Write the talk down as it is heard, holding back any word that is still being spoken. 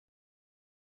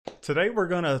Today we're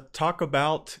going to talk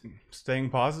about staying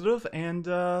positive and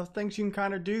things you can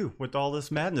kind of do with all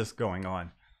this madness going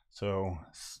on. So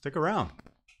stick around.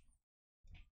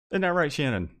 Isn't that right,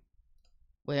 Shannon?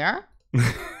 Where?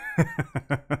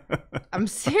 I'm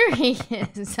serious.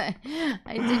 I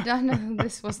did not know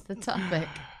this was the topic.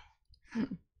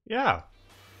 Yeah,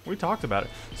 we talked about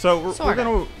it. So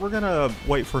we're gonna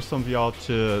wait for some of y'all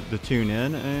to tune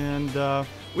in, and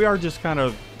we are just kind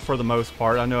of, for the most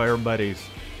part. I know everybody's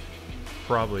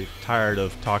probably tired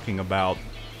of talking about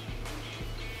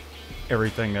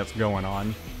everything that's going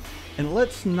on, and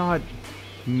let's not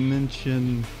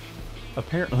mention.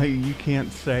 Apparently, you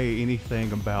can't say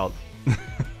anything about.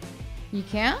 You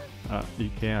can't?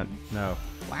 You can't. No.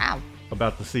 Wow.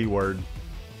 About the C word.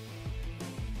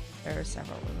 There are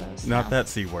several of those. Not now. that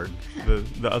C word.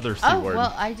 The other C word. Oh,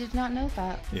 well, I did not know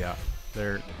that. Yeah.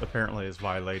 There apparently is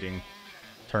violating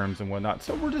terms and whatnot.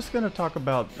 So we're just going to talk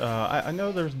about. I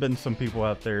know there's been some people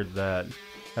out there that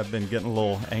have been getting a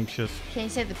little anxious. Can you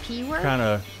say the P word? Kind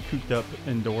of cooped up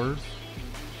indoors.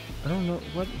 I don't know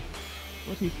what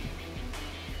do you.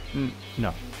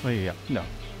 No. Well, yeah. No.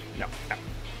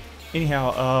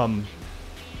 Anyhow,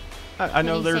 I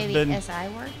know there's been. Can you say the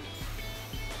SI word?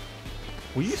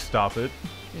 Will you stop it?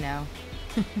 No.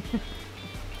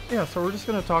 Yeah, so we're just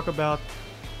going to talk about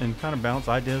and kind of bounce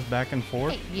ideas back and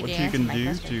forth. Hey, what you can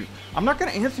do to. I'm not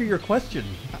going to answer your question.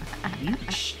 You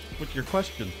with your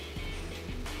question.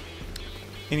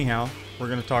 Anyhow, we're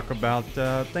going to talk about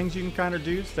things you can kind of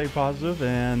do to stay positive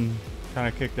and kind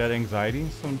of kick that anxiety.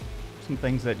 Some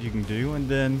things that you can do, and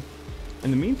then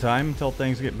in the meantime, until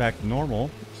things get back to normal,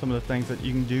 some of the things that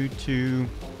you can do to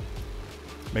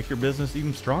make your business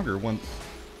even stronger once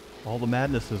all the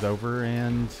madness is over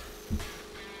and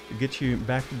get you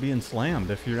back to being slammed.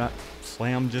 If you're not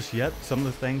slammed just yet, some of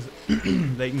the things that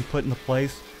you can put into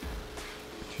place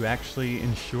to actually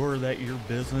ensure that your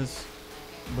business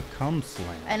becomes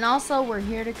slammed. And also, we're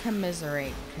here to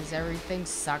commiserate because everything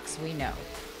sucks, we know.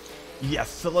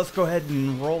 Yes, so let's go ahead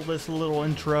and roll this little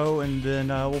intro, and then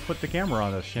we'll put the camera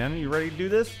on us. Shannon, you ready to do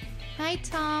this? Hi,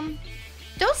 Tom.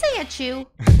 Don't say a chew.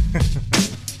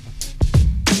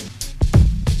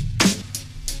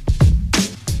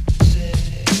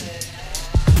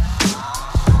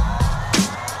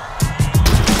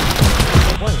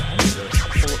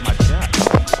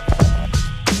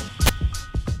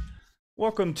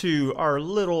 Welcome to our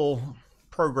little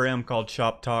program called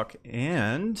Shop Talk,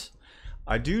 and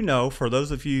I do know for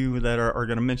those of you that are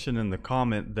going to mention in the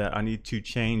comment that I need to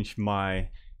change my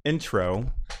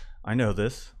intro. I know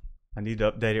this. I need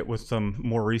to update it with some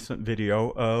more recent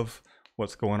video of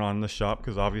what's going on in the shop,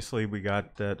 because obviously we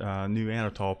got that new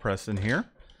Anatol press in here.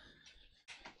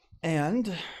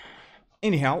 And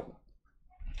anyhow,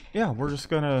 yeah, we're just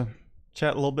going to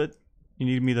chat a little bit. You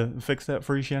need me to fix that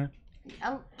for you, Shannon?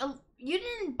 Oh, you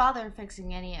didn't bother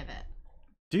fixing any of it.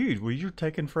 Dude, well, you're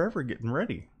taking forever getting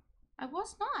ready. I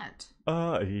was not.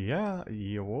 Yeah,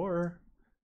 you were.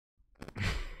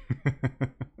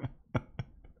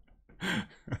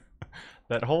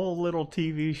 That whole little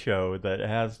TV show that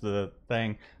has the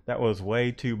thing, that was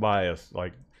way too biased.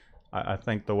 Like, I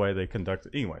think the way they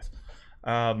conducted. Anyways,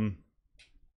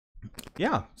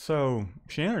 yeah. So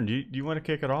Shannon, do you want to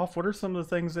kick it off? What are some of the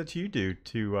things that you do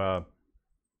to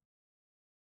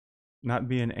not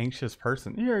be an anxious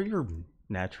person? You're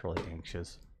naturally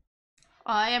anxious.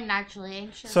 I am naturally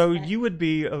anxious. So you would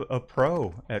be a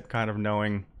pro at kind of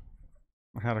knowing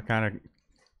how to kind of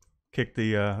kick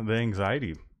the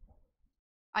anxiety.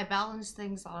 I balance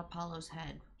things on Apollo's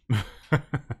head.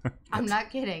 I'm not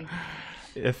kidding.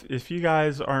 If you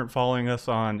guys aren't following us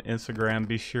on Instagram,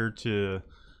 be sure to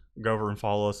go over and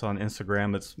follow us on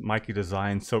Instagram. It's Mikey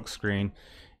Design Silkscreen.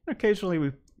 Occasionally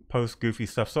we post goofy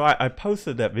stuff. So I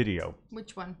posted that video.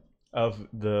 Which one? Of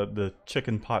the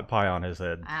chicken pot pie on his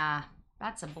head. Ah.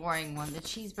 That's a boring one. The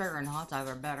cheeseburger and hot dog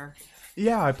are better.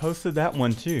 Yeah, I posted that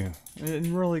one too. I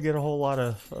didn't really get a whole lot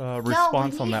of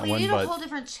response on that one. We need but a whole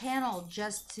different channel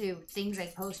just to things I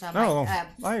post on my.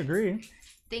 my. I agree.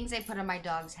 Things I put on my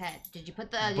dog's head. Did you put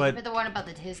the one about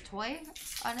his toy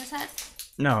on his head?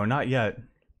 No, not yet.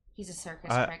 He's a circus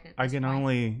pregnant. I can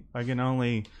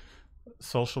only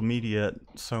social media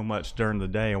so much during the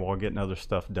day while getting other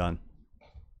stuff done.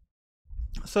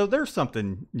 So there's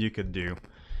something you could do.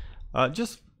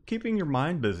 Just keeping your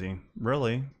mind busy,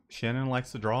 really. Shannon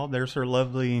likes to draw. There's her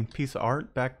lovely piece of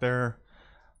art back there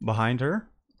behind her,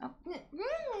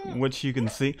 which you can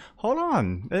see. Hold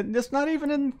on. It's not even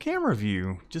in camera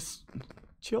view. Just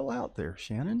chill out there,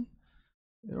 Shannon.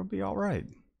 It'll be all right.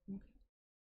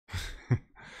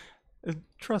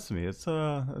 Trust me, it's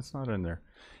not in there.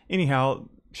 Anyhow,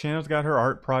 Shannon's got her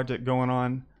art project going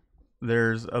on.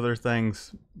 there's other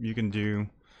things you can do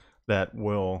that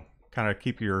will kind of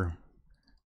keep your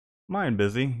mind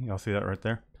busy. Y'all see that right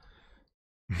there?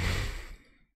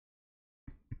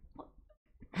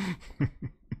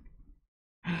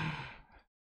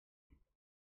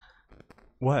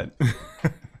 What?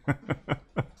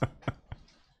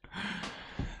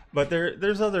 But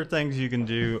there's other things you can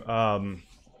do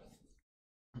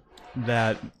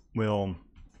that will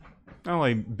not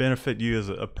only benefit you as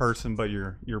a person, but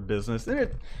your business.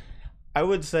 And I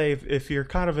would say if you're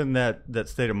kind of in that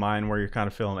state of mind where you're kind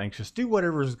of feeling anxious, do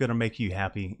whatever is going to make you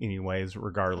happy anyways,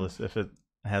 regardless if it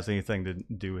has anything to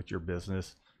do with your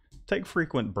business. Take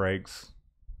frequent breaks.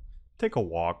 Take a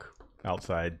walk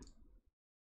outside.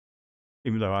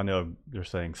 Even though I know they're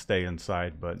saying stay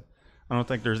inside, but I don't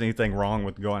think there's anything wrong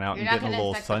with going out and getting a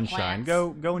little sunshine.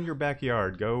 Go in your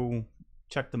backyard. Go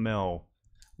check the mail.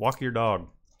 Walk your dog.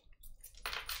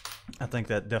 I think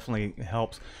that definitely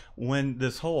helps. When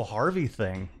this whole Harvey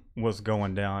thing was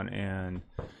going down, and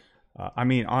I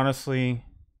mean, honestly,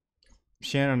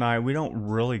 Shannon and I, we don't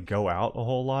really go out a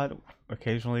whole lot.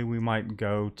 Occasionally we might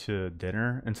go to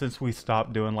dinner, and since we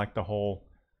stopped doing like the whole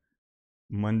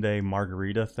Monday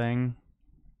margarita thing,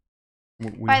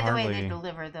 By the way, they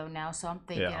deliver though now, so I'm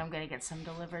thinking I'm gonna get some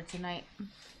delivered tonight.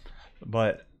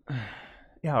 But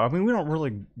yeah, I mean, we don't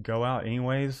really go out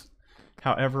anyways.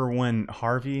 However, when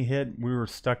Harvey hit, we were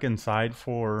stuck inside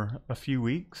for a few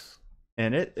weeks,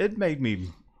 and it made me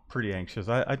pretty anxious.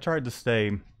 I tried to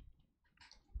stay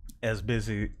as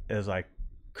busy as I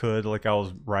could, like I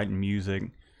was writing music,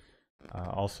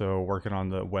 also working on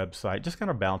the website, just kind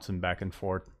of bouncing back and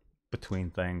forth between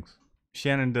things.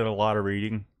 Shannon did a lot of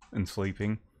reading and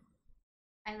sleeping.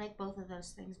 I like both of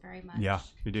those things very much. Yeah,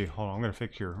 you do. Hold on, I'm going to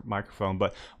fix your microphone.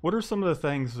 But what are some of the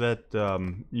things that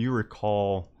you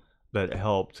recall that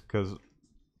helped? Because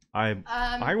I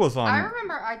was on. I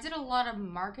remember I did a lot of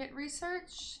market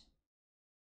research,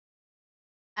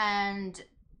 and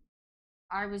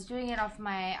I was doing it off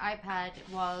my iPad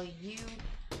while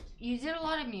you did a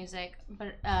lot of music,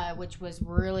 but which was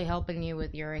really helping you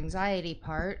with your anxiety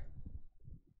part.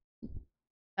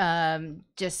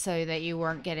 Just so that you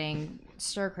weren't getting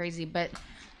stir crazy. But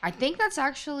I think that's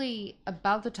actually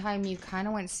about the time you kind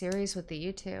of went serious with the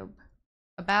YouTube.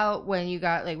 About when you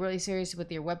got like really serious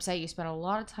with your website, you spent a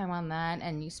lot of time on that,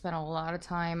 and you spent a lot of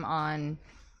time on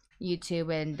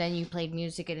YouTube, and then you played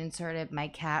music and inserted my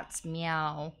cat's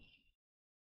meow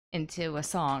into a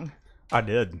song. I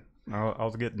did. I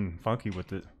was getting funky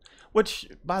with it. Which,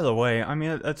 by the way, I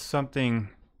mean, that's something,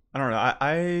 I don't know.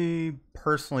 I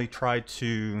personally try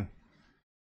to,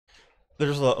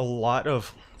 there's a lot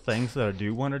of things that I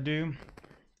do want to do.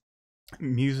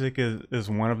 Music is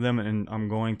one of them, and I'm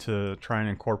going to try and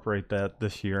incorporate that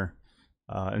this year.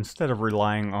 Instead of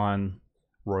relying on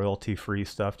royalty-free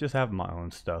stuff, just have my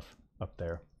own stuff up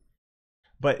there.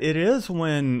 But it is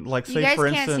when, like, say, for instance...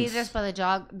 You guys can't see this, but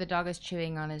the dog is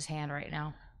chewing on his hand right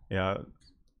now. Yeah.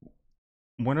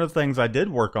 One of the things I did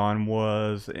work on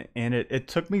was, and it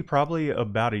took me probably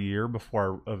about a year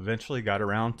before I eventually got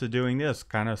around to doing this,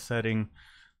 kind of setting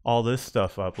all this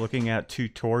stuff up, looking at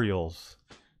tutorials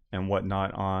and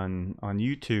whatnot on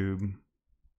YouTube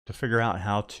to figure out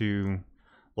how to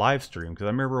live stream. Because I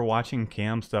remember watching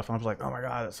Cam stuff, and I was like, oh my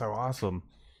God, that's so awesome.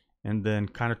 And then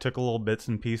kind of took a little bits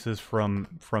and pieces from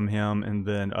him, and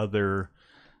then other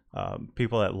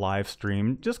people that live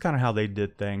stream, just kind of how they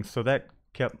did things. So that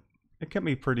kept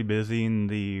me pretty busy, and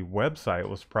the website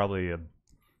was probably a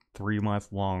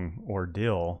 3-month long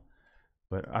ordeal.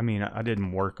 But I mean, I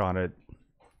didn't work on it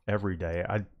every day.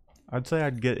 I'd say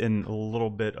I'd get in a little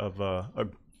bit of a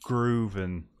groove,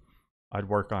 and I'd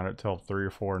work on it till 3 or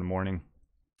 4 in the morning.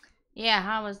 Yeah,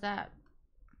 how was that?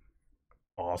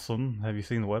 Awesome. Have you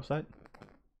seen the website?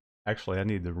 Actually, I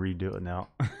need to redo it now.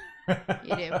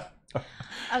 You do.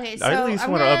 Okay, so I at least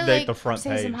want to update the front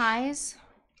page. Say some highs.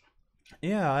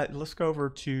 Yeah, let's go over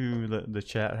to the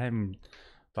chat. I haven't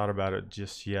thought about it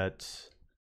just yet,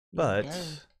 but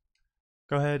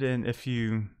go ahead, and if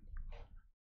you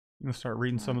start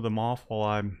reading some of them off while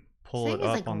I pull it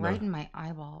up like on right in my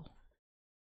eyeball.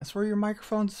 That's where your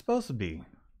microphone's supposed to be.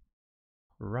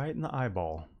 Right in the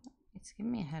eyeball. It's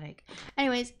giving me a headache.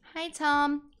 Anyways, hi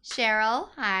Tom, Cheryl,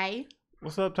 hi.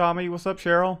 What's up, Tommy? What's up,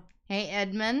 Cheryl? Hey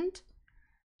Edmund.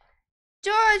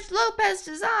 George Lopez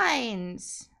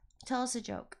Designs. Tell us a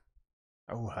joke.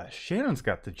 Oh, Shannon's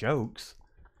got the jokes.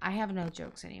 I have no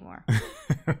jokes anymore.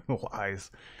 Lies.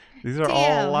 These are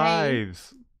all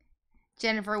lies. Hey.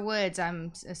 Jennifer Woods,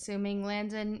 I'm assuming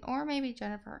Landon, or maybe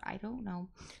Jennifer. I don't know.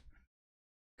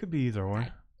 Could be either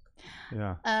one.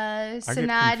 Yeah.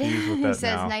 Sanad says,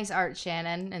 now. nice art,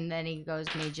 Shannon. And then he goes,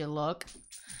 made you look.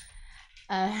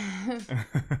 Uh,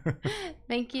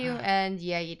 thank you, and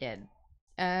yeah, you did.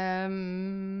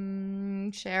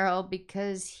 Cheryl,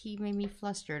 because he made me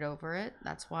flustered over it.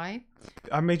 That's why.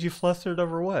 I made you flustered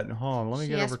over what? Hold on, let me She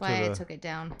get over asked to why I the. took it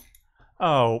down.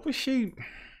 Oh, but she.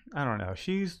 I don't know.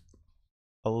 She's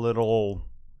a little,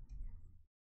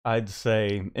 I'd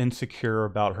say, insecure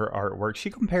about her artwork. She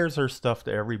compares her stuff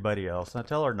to everybody else. And I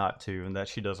tell her not to, and that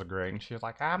she does a great. And she's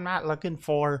like, I'm not looking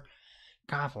for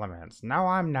compliments. No,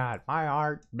 I'm not. My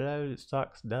art, blah, it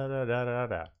sucks. Da da da da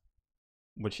da.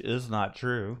 Which is not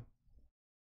true.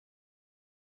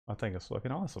 I think it's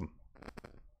looking awesome.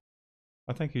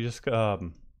 I think you just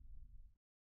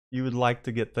you would like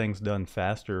to get things done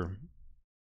faster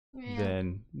Yeah.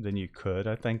 than you could.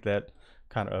 I think that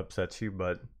kind of upsets you,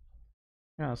 but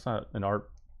it's not an art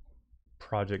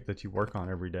project that you work on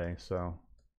every day. So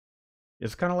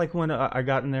it's kind of like when I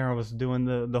got in there, I was doing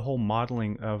the whole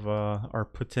modeling of our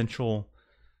potential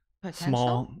Potential?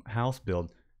 small house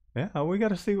build. Yeah, we got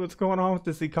to see what's going on with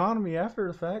this economy after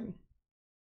the fact.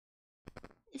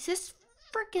 Is this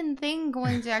freaking thing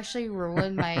going to actually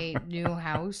ruin my new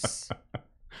house?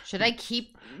 Should I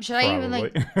keep? Should I even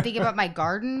Probably. like think about my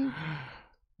garden?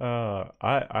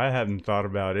 I hadn't thought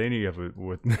about any of it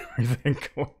with everything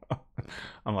going on.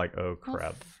 I'm like, oh Well,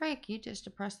 crap. frick, you just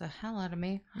depressed the hell out of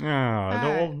me.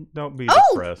 Don't be Oh!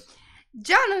 depressed.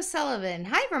 John O'Sullivan,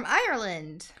 hi from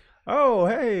Ireland. Oh,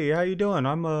 hey, how you doing?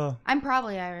 I'm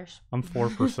probably Irish. I'm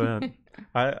 4%.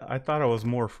 I thought I was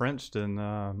more French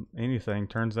than anything.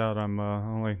 Turns out I'm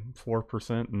only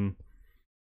 4% and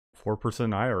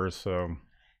 4% Irish. So.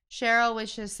 Cheryl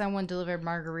wishes someone delivered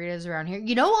margaritas around here.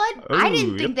 You know what? I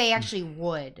didn't Ooh, think yep. they actually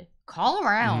would. Call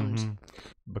around.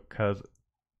 Because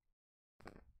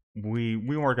we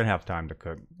weren't gonna have time to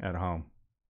cook at home.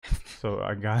 So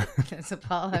I got. Does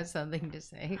Paul have something to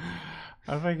say?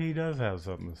 I think he does have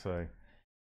something to say.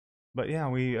 But yeah,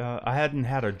 we I hadn't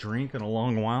had a drink in a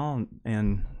long while,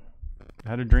 and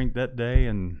had a drink that day,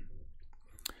 and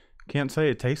can't say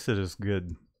it tasted as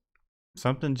good.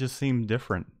 Something just seemed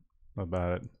different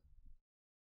about it.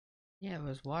 Yeah, it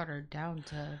was watered down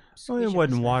to. Well, it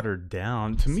wasn't watered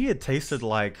down. To me, it tasted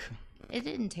like. It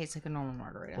didn't taste like a normal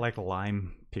margarita. Like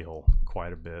lime peel,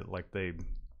 quite a bit. Like they.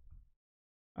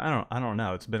 I don't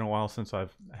know. It's been a while since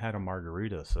I've had a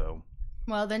margarita, so.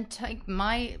 Well, then take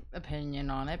my opinion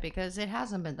on it because it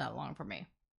hasn't been that long for me.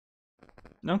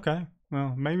 Okay.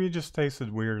 Well, maybe it just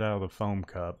tasted weird out of the foam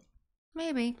cup.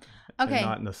 Maybe. Okay. And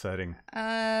not in the setting.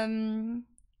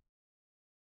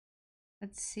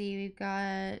 Let's see. We've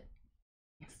got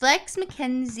Flex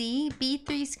McKenzie,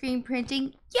 B3 Screen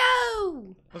Printing.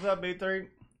 Yo! What's up, B3?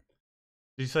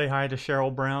 Did you say hi to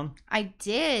Cheryl Brown? I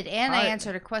did, and Hi. I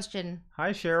answered a question.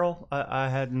 Hi, Cheryl. I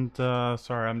hadn't.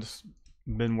 Sorry, I'm just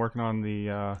been working on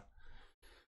the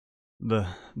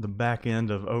back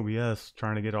end of OBS,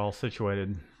 trying to get all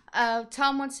situated.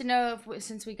 Tom wants to know if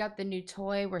since we got the new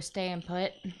toy, we're staying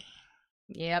put.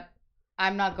 Yep.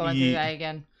 I'm not going through that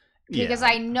again. Because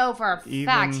I know for a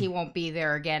fact he won't be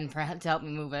there again to help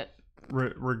me move it.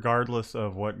 Regardless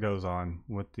of what goes on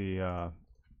with the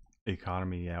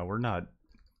economy, yeah, we're not.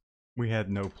 We had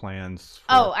no plans.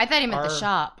 Oh, I thought he meant the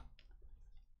shop.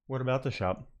 What about the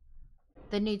shop?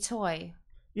 The new toy.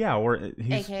 Yeah,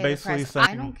 he's AKA basically saying.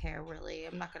 I don't care really.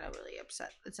 I'm not gonna really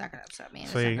upset. It's not gonna upset me. And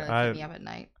See, it's not gonna keep me up at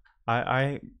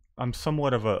night. I'm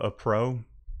somewhat of a pro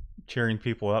cheering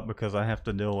people up because I have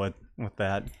to deal with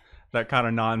that kind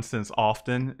of nonsense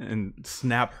often and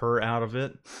snap her out of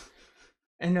it.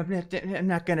 And I'm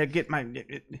not gonna get my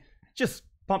just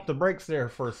pump the brakes there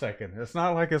for a second. It's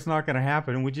not like it's not gonna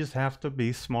happen. We just have to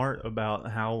be smart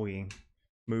about how we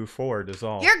move forward. Is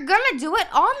all. You're gonna do it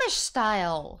Amish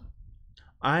style.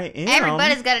 I am.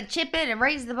 Everybody's gotta chip in and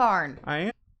raise the barn. I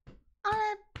am. On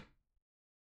a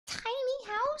tiny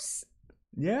house?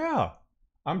 Yeah.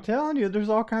 I'm telling you, there's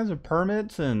all kinds of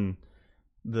permits and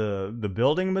the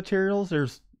building materials.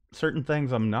 There's certain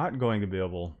things I'm not going to be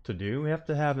able to do. We have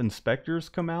to have inspectors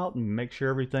come out and make sure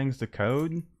everything's to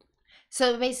code.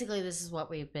 So basically, this is what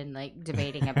we've been like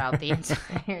debating about the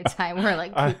entire time we're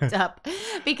like cooped up,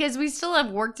 because we still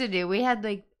have work to do. We had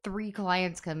like 3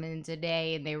 clients come in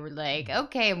today, and they were like,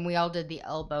 "Okay," and we all did the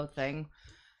elbow thing,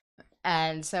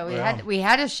 and so we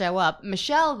had to show up.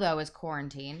 Michelle though is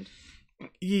quarantined.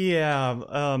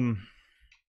 Yeah,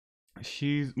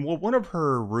 she's one of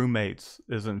her roommates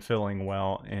isn't feeling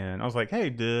well, and I was like, "Hey,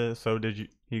 did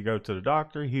he go to the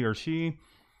doctor, he or she?"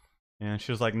 And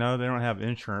she was like, "No, they don't have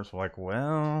insurance." We're like,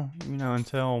 "Well,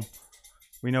 until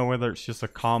we know whether it's just a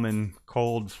common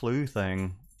cold flu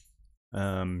thing,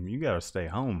 you gotta stay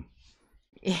home."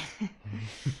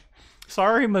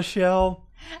 Sorry, Michelle.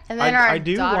 And then our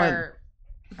daughter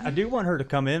I do want her to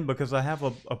come in because I have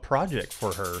a project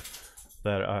for her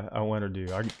that I want to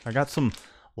do. I got some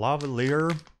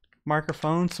lavalier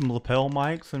microphones, some lapel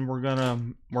mics, and we're gonna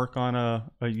work on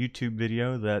a YouTube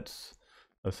video that's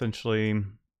essentially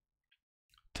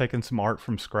taking some art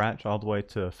from scratch all the way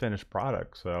to a finished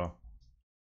product. So,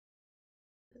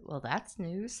 Well, that's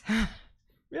news.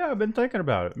 yeah, I've been thinking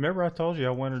about it. Remember I told you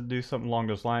I wanted to do something along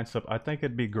those lines. So I think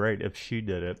it'd be great if she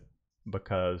did it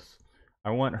because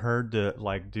I want her to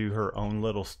like do her own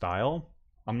little style.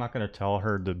 I'm not going to tell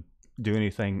her to do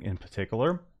anything in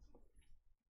particular.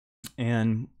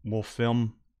 And we'll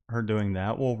film her doing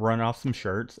that. We'll run off some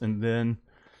shirts, and then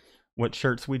what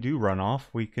shirts we do run off,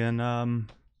 we can,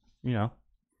 you know,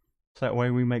 so that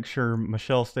way we make sure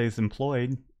Michelle stays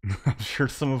employed. I'm sure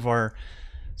some of our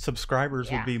subscribers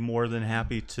would be more than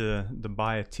happy to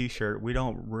buy a t-shirt. We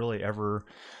don't really ever,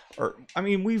 or I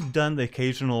mean, we've done the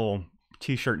occasional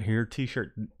t-shirt here,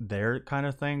 t-shirt there kind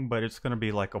of thing, but it's going to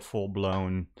be like a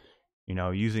full-blown, you know,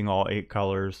 using all 8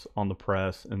 colors on the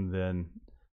press, and then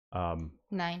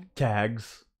 9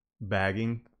 tags,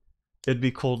 bagging. It'd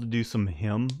be cool to do some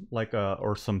hem, like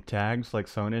or some tags, like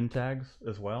sewn in tags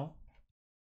as well.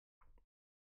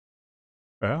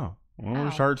 Yeah, well, the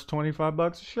shirt's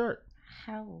 $25 a shirt.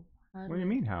 How? What do you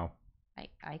mean how?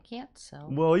 I can't sew.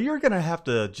 Well, you're gonna have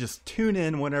to just tune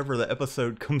in whenever the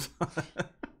episode comes on.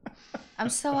 I'm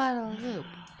so out of the loop.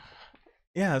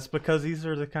 Yeah, it's because these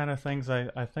are the kind of things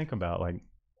I think about, like,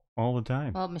 all the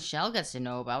time. Well, Michelle gets to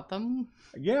know about them.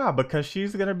 Yeah, because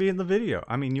she's going to be in the video.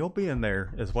 I mean, you'll be in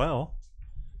there as well.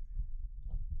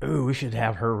 Ooh, we should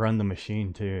have her run the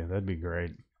machine, too. That'd be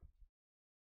great.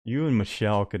 You and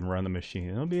Michelle can run the machine.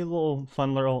 It'll be a little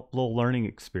fun little learning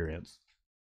experience.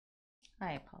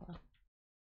 Hi, Apollo.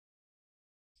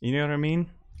 You know what I mean?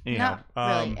 Anyhow,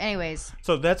 Not really. Anyways.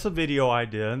 So that's a video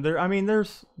idea. And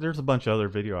there's a bunch of other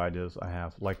video ideas I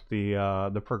have. Like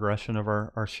the progression of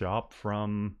our shop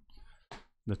from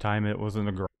the time it was in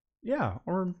the garage. Yeah,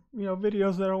 or, you know,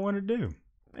 videos that I want to do.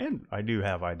 And I do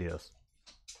have ideas.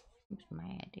 It's my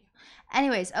idea.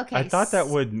 Anyways, okay. I thought that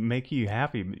would make you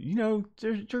happy, but, you know,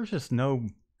 there's just no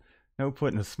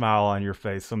putting a smile on your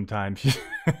face sometimes.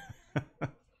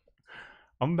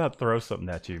 I'm about to throw something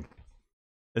at you.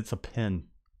 It's a pen.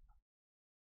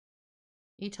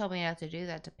 You told me not to do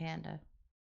that to Panda.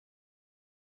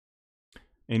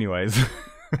 Anyways.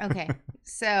 Okay.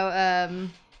 So,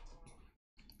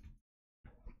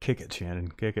 kick it,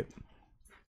 Shannon. Kick it.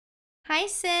 Hi,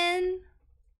 Sin.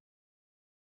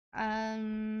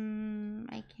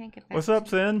 I can't get back. What's up,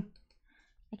 Sin?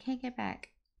 I can't get back.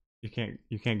 You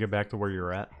can't get back to where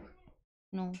you're at?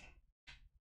 No.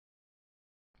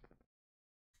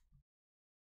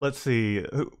 Let's see.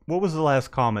 What was the last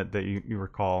comment that you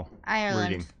recall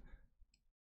reading?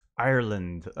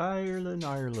 Ireland. I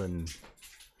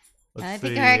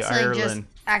think I accidentally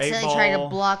tried to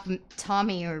block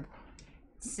Tommy or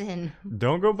Sin.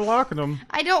 Don't go blocking them.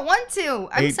 I don't want to.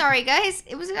 I'm sorry, guys.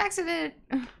 It was an accident.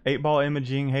 8-Ball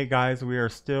Imaging. Hey, guys. We are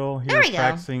still here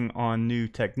practicing on new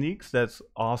techniques. That's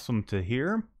awesome to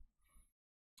hear.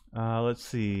 Let's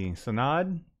see.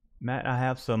 Sanad. Matt, I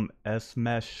have some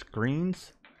S-Mesh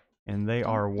screens, and they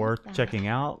are worth checking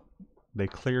out. They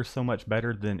clear so much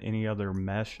better than any other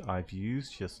mesh I've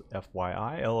used. Just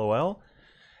FYI, LOL.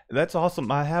 That's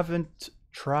awesome. I haven't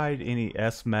tried any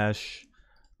S-Mesh.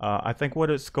 I think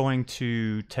what it's going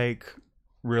to take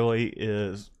really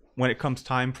is when it comes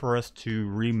time for us to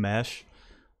remesh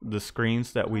the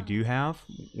screens that we do have.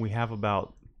 We have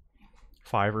about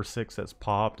 5 or 6 that's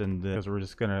popped, and because we're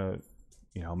just gonna,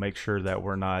 you know, make sure that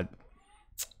we're not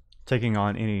taking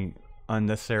on any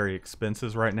unnecessary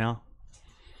expenses right now.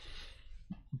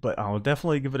 But I'll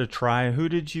definitely give it a try. Who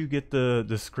did you get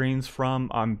the screens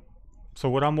from? So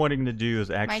what I'm wanting to do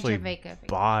is actually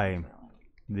buy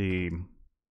the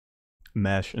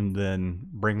mesh and then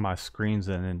bring my screens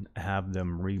in and have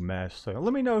them remesh. So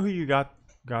let me know who you got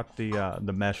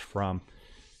the mesh from,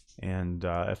 and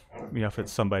if you know, if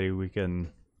it's somebody we can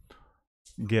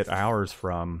get ours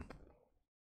from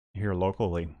here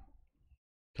locally.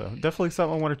 So definitely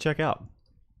something I want to check out.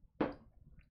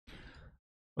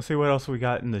 Let's see what else we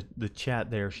got in the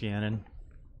chat there, Shannon.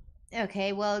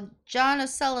 Okay, well, John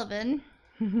O'Sullivan,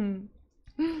 4%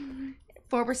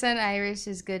 Irish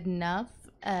is good enough.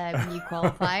 You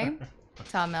qualify.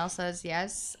 Tom L says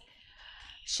yes.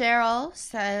 Cheryl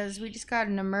says, we just got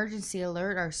an emergency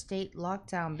alert. Our state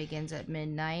lockdown begins at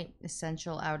midnight.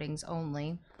 Essential outings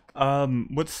only.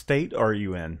 What state are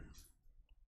you in?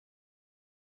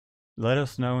 Let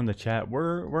us know in the chat.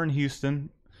 We're in Houston,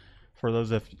 for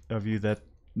those of you that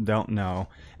don't know.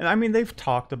 And I mean, they've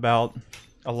talked about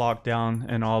a lockdown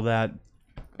and all that.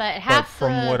 But half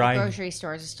from the what grocery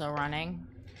stores are still running.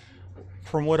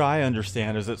 From what I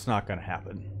understand, is it's not going to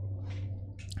happen.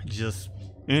 Just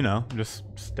just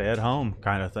stay at home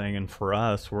kind of thing. And for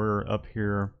us, we're up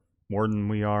here more than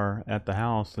we are at the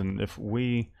house. And if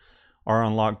we are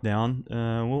on lockdown,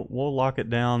 we'll lock it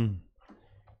down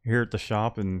here at the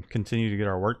shop and continue to get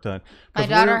our work done. My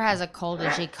daughter has a cold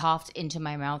and she coughed into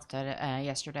my mouth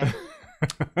yesterday.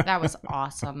 That was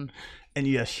awesome. And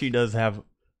yes, she does have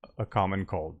a common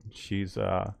cold. She's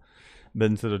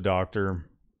been to the doctor.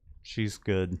 She's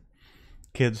good.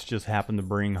 Kids just happened to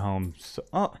bring home.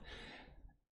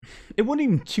 It wasn't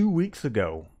even 2 weeks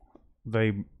ago.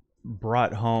 They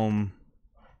brought home.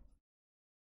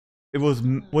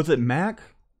 Was it Mac?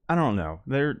 I don't know.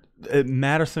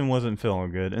 Madison wasn't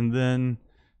feeling good, and then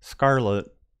Scarlett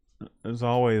is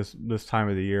always this time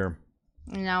of the year.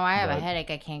 No, I have a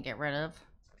headache I can't get rid of.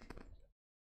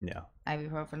 Yeah.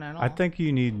 Ibuprofen and all. I think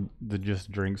you need to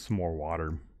just drink some more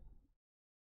water.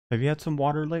 Have you had some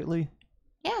water lately?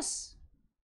 Yes.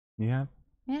 Yeah.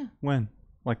 Yeah. When?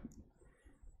 Like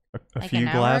a like few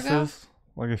glasses?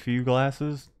 Like a few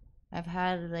glasses? I've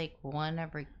had like one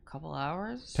every couple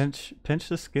hours. Pinch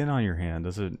the skin on your hand.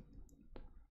 Does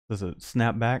it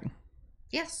snap back?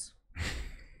 Yes.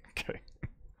 Okay.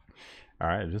 All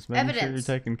right, just making sure you're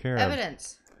taken care of.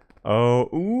 Evidence. Oh,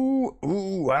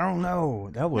 ooh, I don't know.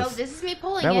 That was No, this is me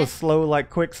pulling it. That was slow like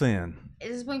quicksand.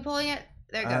 Is this me pulling it?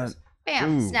 There it goes.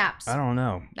 Bam, snaps. I don't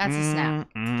know. That's a snap.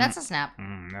 That's a snap.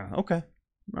 No. Okay.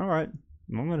 All right.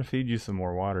 I'm going to feed you some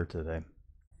more water today.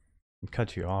 And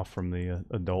cut you off from the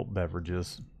adult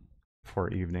beverages for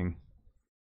evening.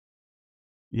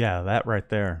 Yeah, that right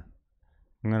there.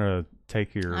 I'm going to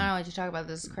take your I don't know what you talk about.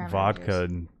 This vodka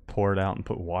and pour it out and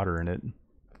put water in it.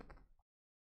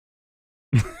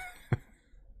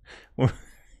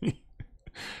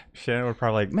 Shannon would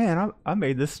probably like, man, I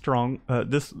made this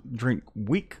this drink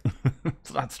weak.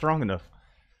 It's not strong enough.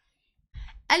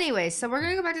 Anyway, so we're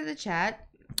gonna go back to the chat.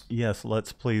 Yes,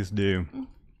 let's please do. All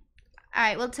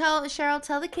right, well, tell the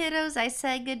kiddos I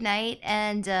said good night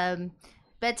and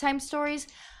bedtime stories.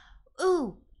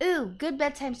 Ooh, good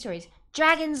bedtime stories.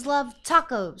 Dragons love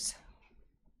tacos.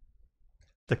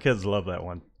 The kids love that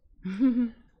one,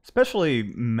 especially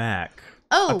Mac.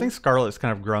 Oh, I think Scarlett's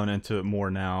kind of grown into it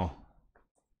more now.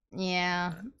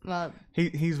 Yeah, well,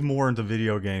 he's more into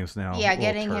video games now. Yeah,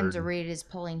 getting him to read is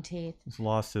pulling teeth. He's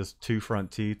lost his 2 front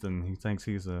teeth, and he thinks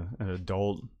he's an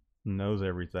adult and knows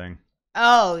everything.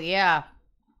 Oh yeah,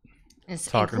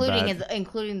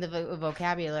 including the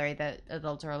vocabulary that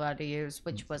adults are allowed to use,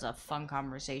 which was a fun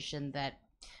conversation that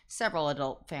several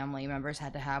adult family members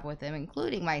had to have with him,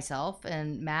 including myself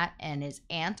and Matt and his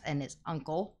aunt and his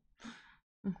uncle.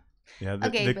 Yeah, the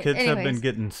kids have been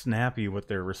getting snappy with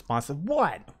their responses.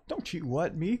 What? Don't you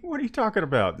what me? What are you talking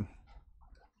about?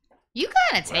 You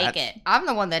kind of take it. I'm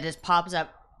the one that just pops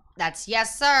up. That's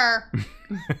yes, sir.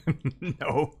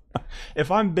 No.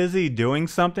 If I'm busy doing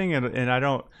something and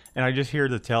I just hear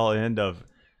the tail end of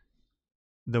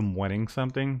them winning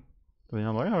something, then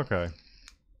I'm like, okay.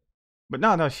 But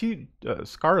no,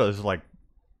 Scarlett is like,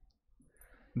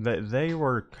 they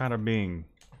were kind of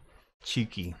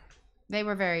cheeky. They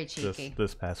were very cheeky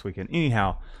this past weekend.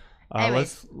 Anyhow,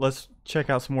 let's check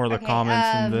out some more of the comments,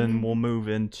 and then we'll move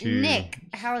into Nick.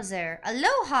 How is there?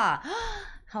 Aloha,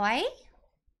 Hawaii.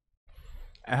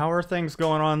 How are things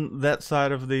going on that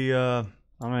side of the? I'm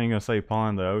not even gonna say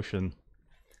pond, the ocean.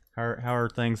 How are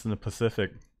things in the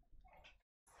Pacific?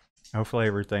 Hopefully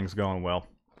everything's going well.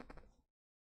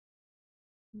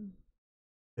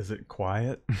 Is it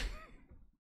quiet?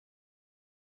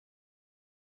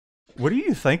 What are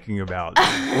you thinking about?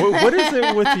 What is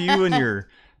it with you and your?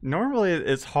 Normally,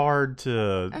 it's hard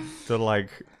to like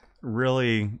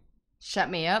really shut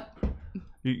me up.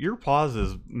 Your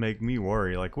pauses make me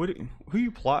worry. Like, who are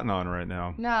you plotting on right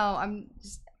now? No,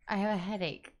 I have a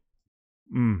headache.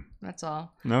 That's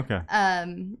all. Okay.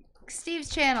 Steve's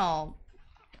channel.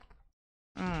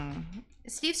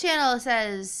 Steve's channel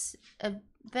says,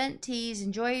 "Event tease.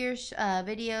 Enjoy your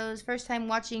videos. First time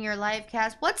watching your live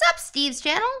cast. What's up, Steve's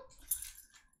channel?"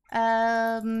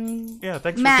 Yeah,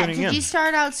 thanks Matt, for tuning in. did you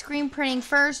start out screen printing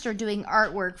first or doing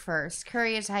artwork first?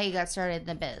 Curious how you got started in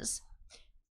the biz.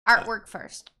 Artwork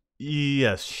first.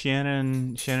 Yes,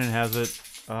 Shannon has it.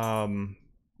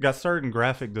 Got started in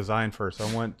graphic design first.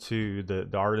 I went to the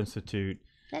Art Institute.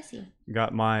 Bless you.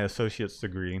 Got my associate's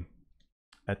degree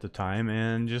at the time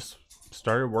and just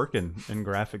started working in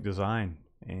graphic design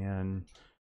and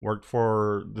worked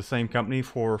for the same company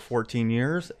for 14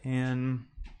 years, and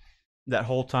that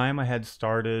whole time I had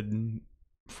started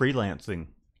freelancing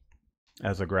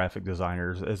as a graphic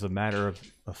designer. As a matter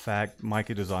of fact,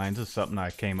 Micah Designs is something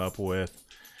I came up with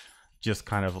just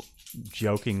kind of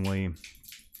jokingly.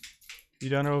 You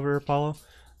done over here, Apollo?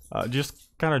 Just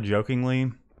kind of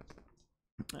jokingly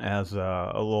as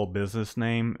a little business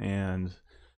name, and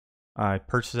I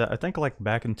purchased it, I think, like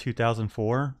back in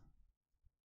 2004,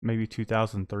 maybe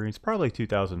 2003. It's probably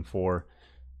 2004,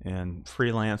 and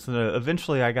freelance. And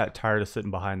eventually, I got tired of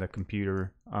sitting behind the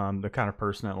computer. The kind of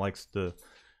person that likes to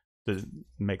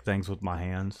make things with my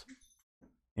hands,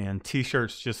 and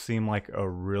T-shirts just seem like a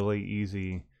really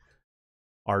easy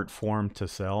art form to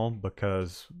sell,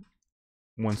 because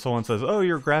when someone says, "Oh,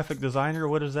 you're a graphic designer,"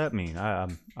 what does that mean?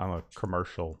 I'm a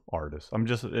commercial artist. I'm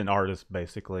just an artist,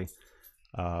 basically.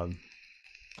 You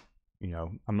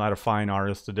know, I'm not a fine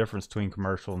artist. The difference between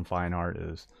commercial and fine art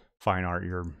is fine art,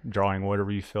 you're drawing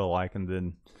whatever you feel like, and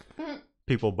then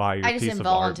people buy your piece of art. I just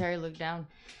involuntarily looked down.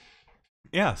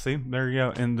 Yeah, see, there you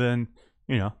go. And then,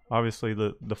 you know, obviously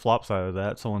the flop side of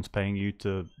that, someone's paying you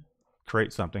to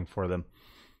create something for them.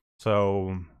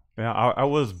 So yeah, I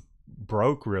was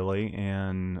broke really,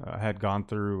 and I had gone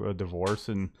through a divorce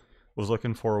and was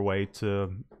looking for a way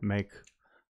to make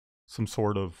some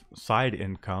sort of side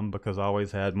income, because I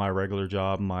always had my regular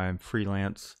job, my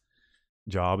freelance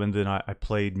job, and then I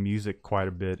played music quite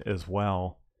a bit as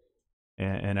well.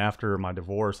 And after my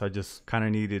divorce, I just kind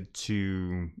of needed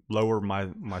to lower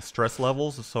my stress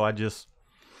levels, so I just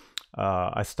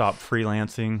I stopped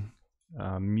freelancing.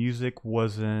 Music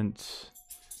wasn't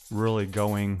really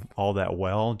going all that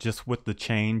well, just with the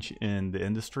change in the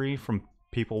industry from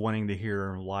people wanting to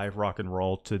hear live rock and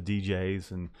roll to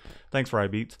DJs and thanks for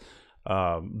iBeats,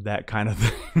 that kind of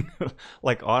thing.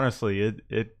 Like, honestly,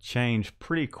 it changed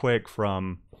pretty quick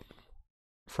from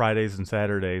Fridays and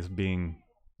Saturdays being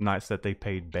nights that they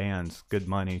paid bands good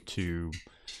money to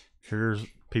here's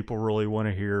people really want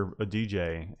to hear a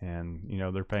DJ, and you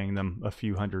know, they're paying them a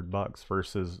few $100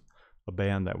 versus a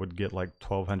band that would get like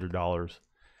 $1,200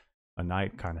 a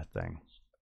night kind of thing.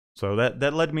 So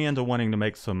that led me into wanting to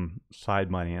make some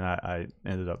side money, and I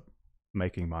ended up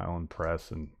making my own press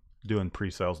and doing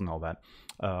pre-sales and all that.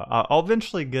 I'll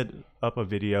eventually get up a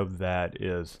video that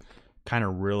is kind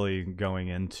of really going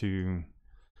into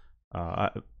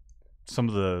some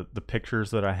of the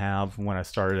pictures that I have when I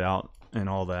started out and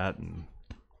all that, and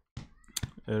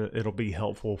it'll be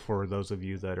helpful for those of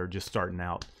you that are just starting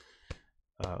out.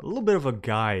 A little bit of a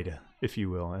guide, if you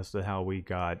will, as to how we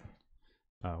got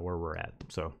where we're at.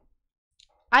 So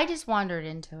I just wandered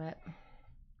into it.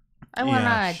 I went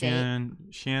on a date.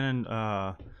 Shannon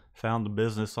found the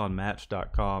business on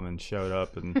Match.com and showed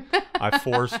up, and I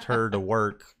forced her to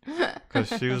work because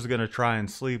she was gonna try and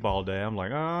sleep all day. I'm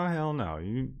like, oh hell no,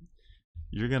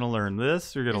 you're gonna learn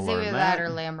this, you're gonna learn that. Or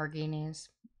Lamborghinis.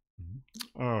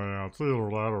 Oh yeah, it's either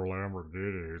that or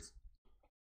Lamborghinis.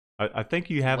 I think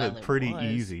you have it pretty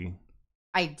easy.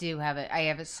 I do have it. I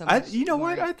have it so much. You know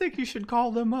what? I think you should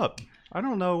call them up. I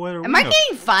don't know whether. Am I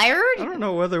getting fired? I don't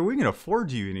know whether we can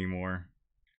afford you anymore.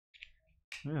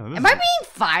 Yeah, am I being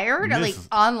fired? Like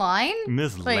online?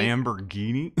 Miss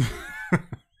Lamborghini?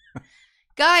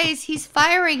 Guys, he's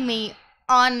firing me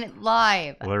on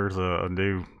live. There's a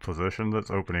new position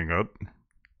that's opening up.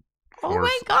 Oh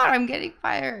my god, I'm getting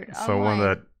fired. Someone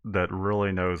that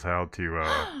really knows how to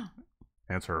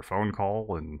answer a phone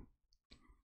call and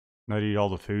not eat all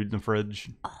the food in the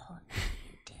fridge. Oh,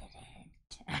 you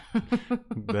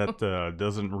didn't. That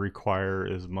doesn't require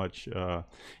as much.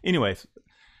 Anyways,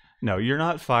 no, you're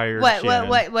not fired. What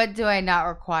do I not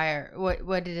require?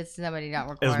 What did somebody not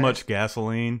require? As much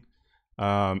gasoline.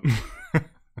 We'll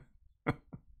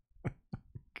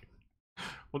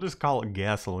just call it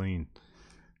gasoline.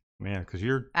 Man, because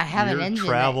I have an engine.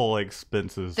 Travel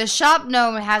expenses. The shop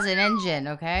gnome has an engine,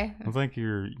 okay? I think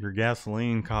your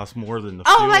gasoline costs more than the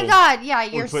fuel. Oh my god, yeah,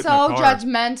 you're so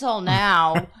judgmental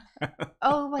now.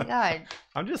 Oh my god.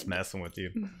 I'm just messing with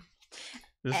you.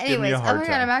 Just anyways, oh my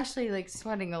god, I'm actually like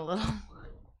sweating a little.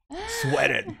 Sweat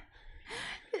it.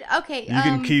 Okay. You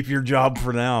can keep your job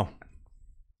for now.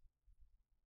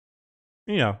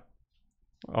 You know,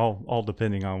 all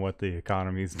depending on what the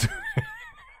economy's doing.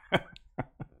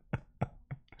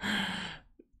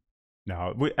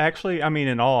 No, we actually, I mean,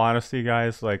 in all honesty,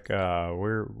 guys, like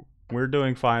we're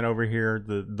doing fine over here.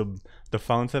 The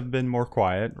phones have been more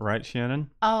quiet, right,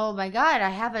 Shannon? Oh my god, I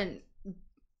haven't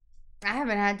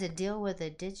had to deal with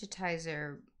a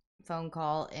digitizer phone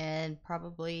call in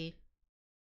probably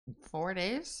 4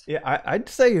 days. Yeah, I'd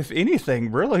say if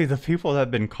anything, really, the people that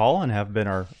have been calling have been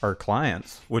our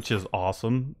clients, which is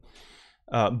awesome.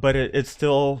 But it's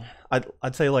still,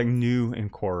 I'd say like new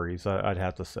inquiries, I'd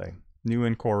have to say. new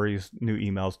inquiries, new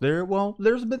emails.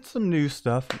 There's been some new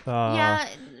stuff Yeah,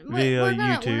 via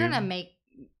YouTube.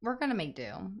 we're gonna make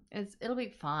do. It'll be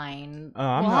fine.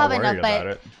 I'm We'll not have worried enough, about but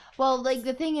it. well, like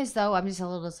the thing is though, I'm just a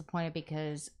little disappointed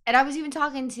because, and I was even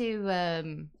talking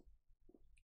to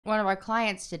one of our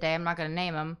clients today. I'm not gonna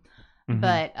name him,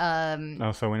 but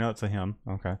Oh, so we know it's a him.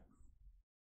 Okay.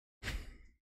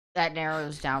 that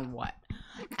narrows down what.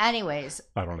 Anyways,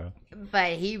 I don't know.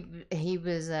 but he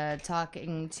was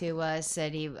talking to us,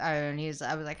 and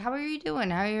I was like, how are you doing?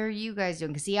 How are you guys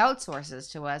doing? Because he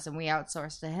outsources to us and we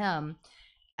outsource to him.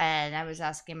 And I was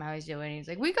asking him how he's doing. He's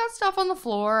like, we got stuff on the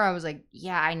floor. I was like,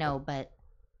 yeah, I know, but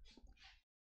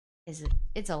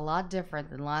it's a lot different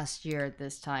than last year at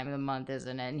this time of the month,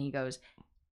 isn't it? And he goes,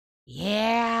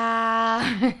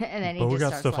 yeah. And then he But we just got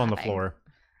starts stuff on the laughing. floor.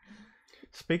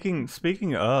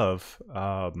 Speaking of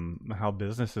how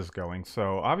business is going,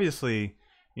 so obviously,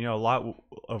 a lot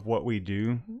of what we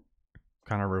do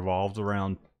kind of revolves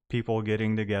around people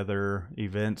getting together,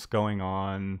 events going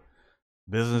on,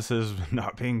 businesses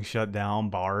not being shut down,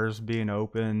 bars being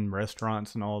open,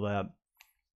 restaurants and all that.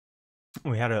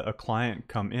 We had a client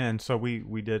come in, so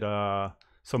we did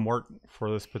some work for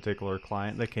this particular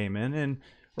client. They came in and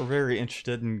were very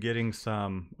interested in getting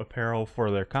some apparel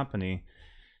for their company.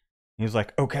 He was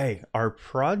like, okay, our It's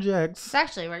projects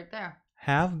actually right there.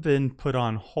 have been put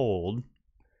on hold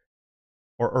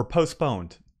or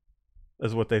postponed,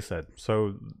 is what they said.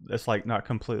 So it's like not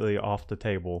completely off the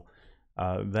table.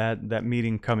 That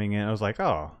meeting coming in, I was like,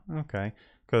 oh, okay.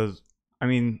 Because, I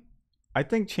mean, I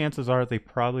think chances are they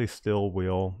probably still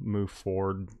will move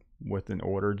forward with an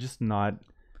order, just not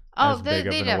Oh, as they big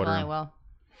of an definitely order. will.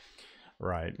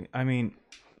 Right. I mean,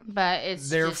 But it's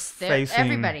they're just facing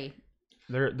everybody.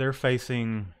 they're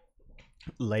facing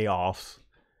layoffs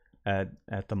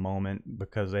at the moment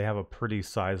because they have a pretty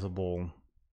sizable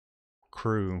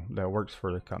crew that works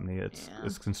for the company.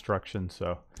 It's construction,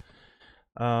 so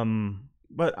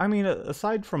but I mean,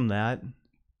 aside from that,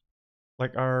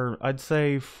 like I'd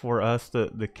say for us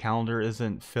the calendar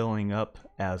isn't filling up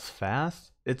as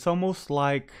fast. It's almost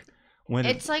like when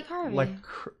It's like Harvey.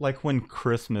 like when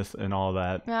Christmas and all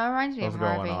that Yeah, it reminds me of was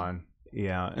going Harvey. on.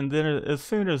 Yeah, and then as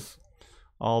soon as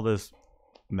all this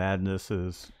madness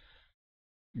is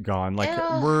gone, like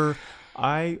It'll,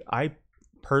 I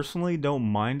personally don't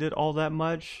mind it all that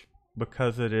much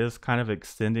because it is kind of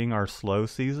extending our slow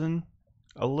season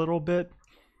a little bit.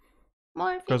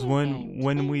 more Because vegan.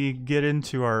 when we get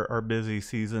into our busy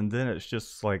season, then it's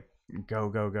just like go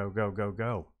go go go go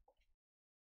go.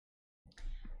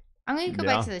 I'm gonna go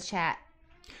back Yeah. to the chat.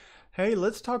 Hey,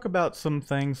 let's talk about some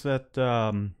things that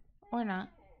Or not.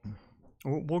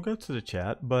 we'll go to the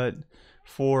chat, but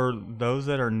for those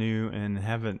that are new and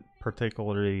haven't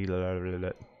particularly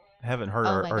haven't heard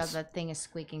Oh my god, that thing is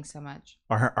squeaking so much.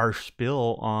 our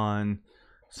spiel on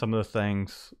some of the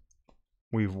things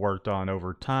we've worked on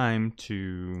over time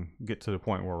to get to the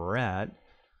point where we're at,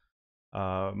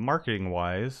 marketing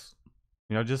wise,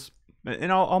 just,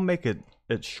 and I'll make it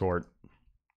short.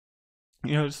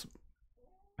 Just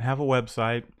have a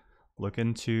website, look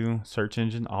into search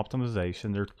engine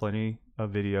optimization. There's plenty of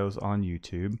videos on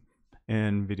YouTube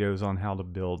and videos on how to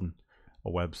build a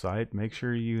website. Make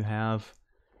sure you have,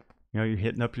 you're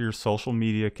hitting up your social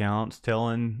media accounts,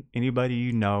 telling anybody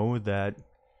you know that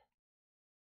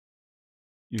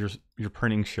you're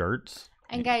printing shirts.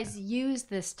 And guys, use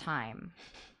this time.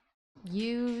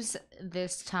 Use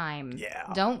this time.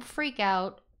 Yeah. Don't freak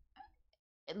out.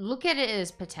 Look at it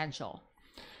as potential.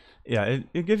 Yeah,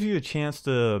 it gives you a chance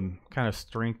to kind of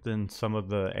strengthen some of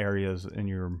the areas in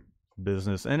your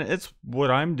business, and it's what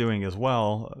I'm doing as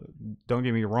well. Don't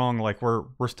get me wrong, like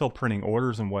we're still printing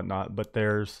orders and whatnot, but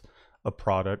there's a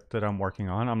product that I'm working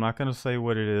on. I'm not going to say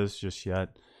what it is just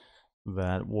yet.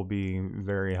 That will be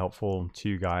very helpful to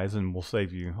you guys and will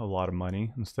save you a lot of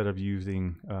money instead of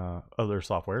using other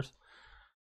softwares.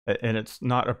 And it's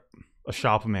not a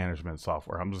shop management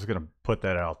software. I'm just going to put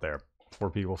that out there before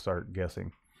people start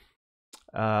guessing.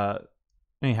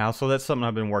 Anyhow, so that's something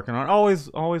I've been working on. Always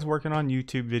working on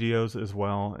YouTube videos as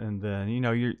well. And then,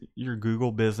 your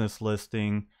Google business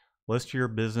listing. List your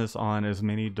business on as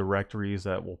many directories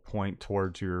that will point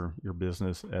towards your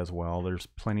business as well. There's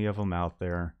plenty of them out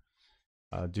there.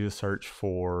 Do a search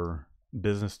for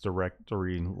business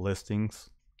directory listings,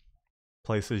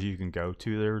 places you can go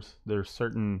to. There's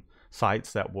certain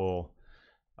sites that will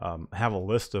have a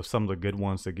list of some of the good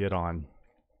ones to get on,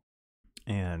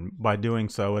 and by doing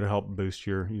so, it'll help boost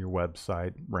your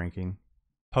website ranking.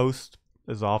 Post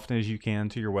as often as you can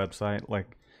to your website.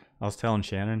 Like I was telling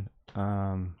Shannon,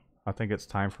 I think it's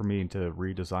time for me to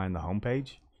redesign the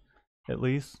homepage. At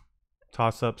least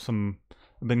toss up some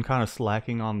I've been kind of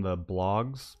slacking on the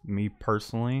blogs, me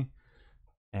personally,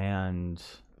 and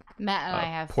Matt and I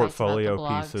have fights about the portfolio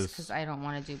blogs pieces. because I don't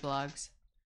want to do blogs.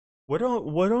 What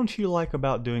don't you like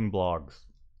about doing blogs?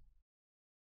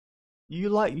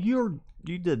 You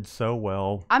did so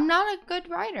well. I'm not a good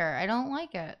writer. I don't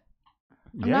like it.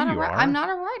 Yeah, you are. I'm not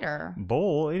a writer.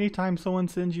 Bull, anytime someone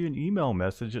sends you an email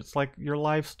message, it's like your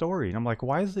life story. And I'm like,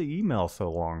 why is the email so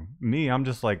long? Me, I'm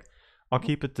just like, I'll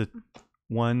keep it to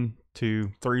 1,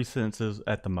 2, 3 sentences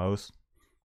at the most.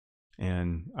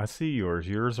 And I see yours.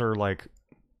 Yours are like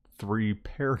 3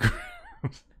 paragraphs.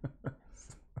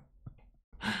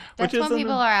 That's when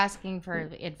people are asking for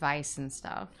advice and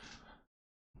stuff.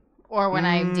 Or when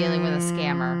I'm dealing with a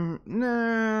scammer.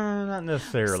 No, not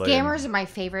necessarily. Scammers are my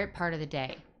favorite part of the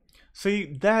day.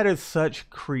 See, that is such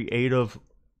creative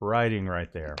writing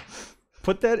right there.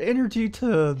 Put that energy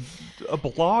to a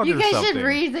blog or something. You guys should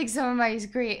read like some of my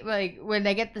like when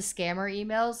I get the scammer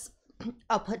emails,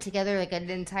 I'll put together like an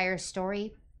entire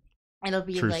story. And it'll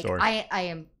be True like story. I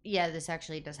am this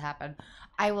actually does happen.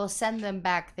 I will send them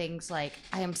back things like,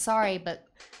 I am sorry, but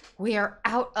we are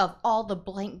out of all the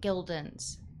blank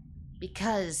Gildens.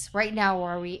 Because right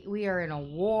now we are in a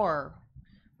war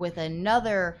with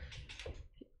another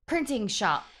printing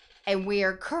shop, and we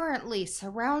are currently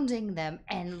surrounding them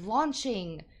and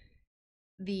launching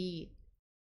the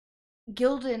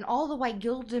Gildan, all the white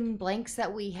Gildan blanks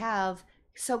that we have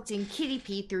soaked in kitty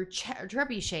pee through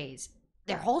trebuchets.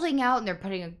 They're holding out and they're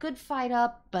putting a good fight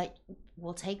up, but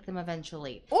we'll take them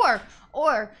eventually.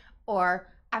 Or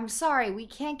I'm sorry, we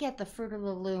can't get the Fruit of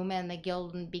the Loom and the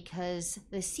Gildan because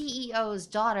the CEO's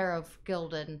daughter of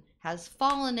Gildan has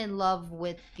fallen in love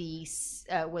with the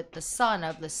son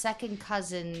of the second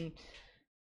cousin,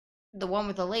 the one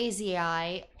with the lazy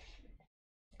eye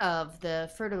of the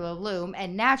Fruit of the Loom,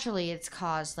 and naturally it's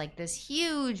caused like this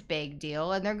huge big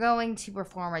deal, and they're going to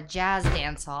perform a jazz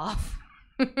dance off.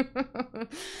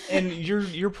 And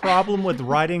your problem with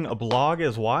writing a blog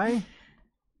is why?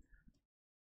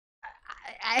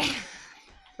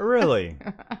 Really?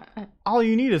 All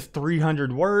you need is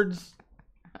 300 words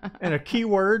and a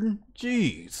keyword?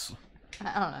 Jeez.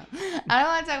 I don't know. I don't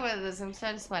want to talk about this. I'm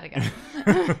starting to sweat again.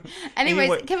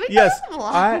 Anyways, can we go yes, to the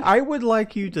blog? I would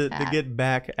like you to get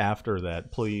back after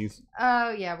that, please.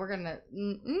 Oh, yeah, we're going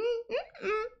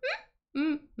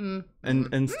to...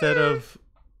 And instead of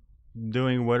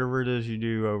doing whatever it is you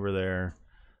do over there,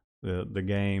 the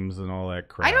games and all that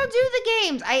crap. I don't do the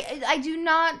games. I do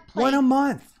not play. One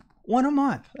a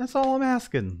month. That's all I'm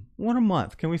asking. One a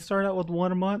month. Can we start out with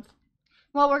one a month?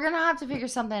 Well, we're going to have to figure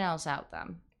something else out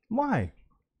then. Why?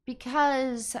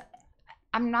 Because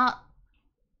I'm not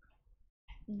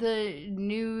the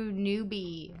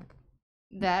newbie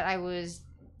that I was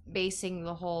basing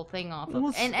the whole thing off of.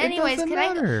 Well, and anyways, can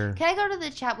I go to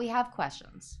the chat? We have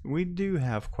questions. We do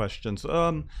have questions.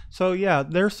 So yeah,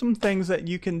 there's some things that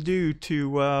you can do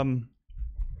to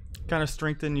kind of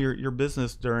strengthen your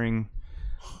business during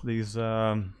these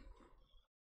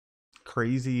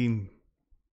crazy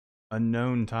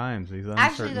unknown times, these uncertain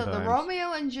Actually, though, times. the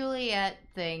Romeo and Juliet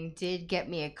thing did get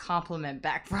me a compliment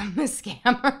back from the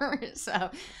scammer. So,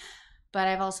 but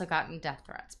I've also gotten death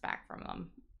threats back from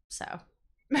them. So,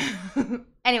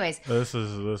 anyways, this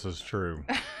is true.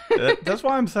 That's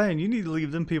why I'm saying you need to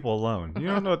leave them people alone. You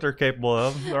don't know what they're capable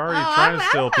of. They're already trying to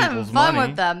steal people's money. Fun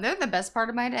with them. They're the best part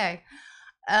of my day.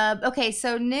 Okay,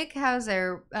 so Nick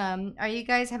Hauser, are you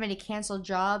guys have any canceled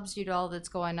jobs due to all that's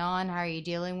going on? How are you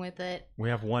dealing with it? We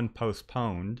have one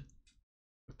postponed,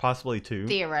 possibly two.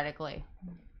 Theoretically,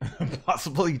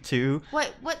 possibly two.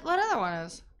 What other one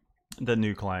is? The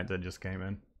new client that just came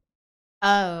in.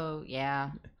 Oh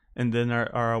yeah. And then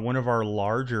our one of our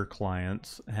larger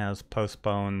clients has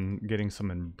postponed getting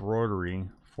some embroidery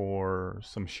for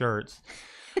some shirts.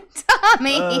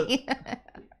 Tommy.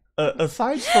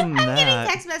 Aside from that, I'm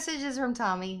getting text messages from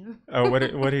Tommy. Oh, what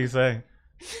did he say?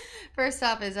 First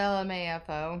off is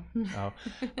LMAFO.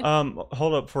 Oh,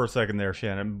 hold up for a second there,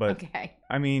 Shannon. But okay.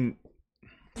 I mean,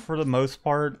 for the most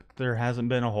part, there hasn't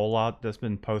been a whole lot that's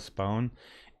been postponed,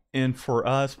 and for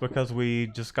us, because we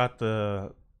just got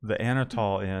the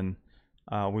Anatol in,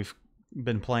 we've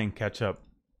been playing catch up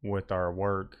with our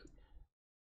work,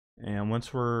 and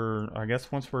once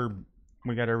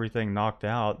we got everything knocked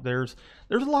out, there's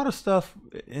a lot of stuff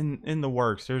in the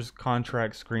works. There's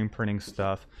contract screen printing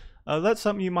stuff. That's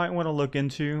something you might want to look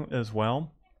into as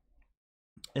well.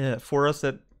 For us,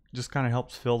 that just kind of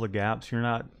helps fill the gaps. You're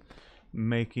not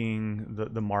making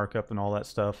the markup and all that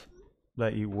stuff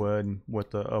that you would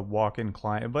with a walk-in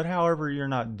client. But however, you're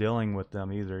not dealing with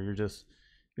them either.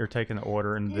 You're taking the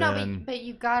order and then... No, but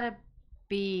you gotta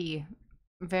be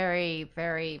very,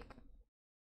 very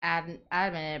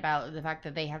adamant about the fact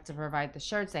that they have to provide the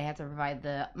shirts, they have to provide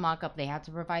the mock-up, they have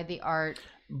to provide the art.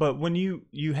 But when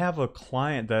you have a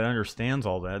client that understands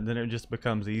all that, then it just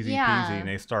becomes easy peasy, and Yeah.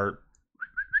 they start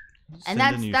And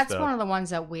sending you that's stuff. one of the ones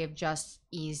that we have just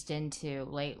eased into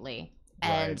lately.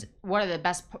 And Right. one of the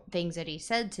best things that he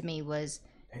said to me was,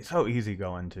 He's so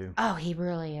easygoing too. "Oh, he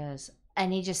really is."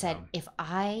 And he just said, Um, "If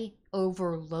I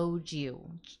overload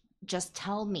you, just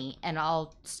tell me and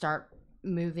I'll start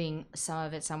moving some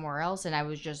of it somewhere else." And I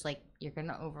was just like, "You're going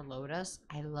to overload us?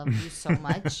 I love you so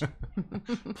much."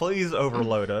 Please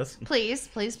overload us. Please,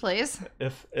 please, please.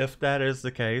 If that is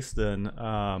the case, then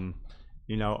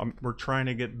we're trying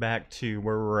to get back to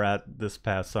where we're at this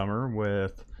past summer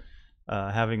with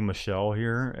having Michelle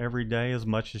here every day as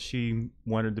much as she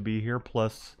wanted to be here,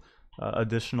 plus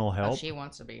additional Oh, help. she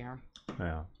wants to be here.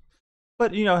 Yeah,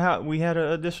 but you know how we had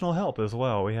additional help as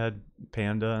well. We had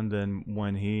Panda, and then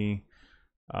when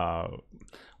uh,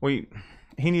 he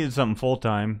needed something full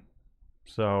time,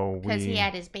 so Because he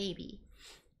had his baby.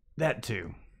 that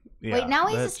too. Yeah, Wait, now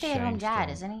he's a that stay-at-home changed dad,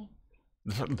 things. isn't he?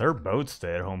 They're both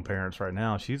stay-at-home parents right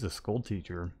now. She's a school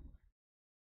teacher.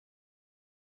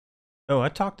 Oh, I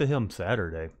talked to him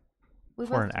Saturday We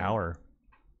for both an did. hour.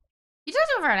 You talked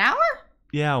to him for an hour?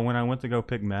 Yeah, when I went to go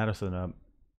pick Madison up.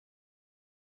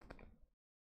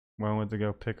 When I went to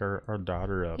go pick our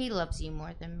daughter up. He loves you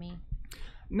more than me.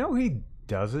 No, he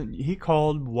doesn't. He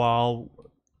called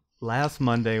last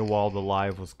Monday while the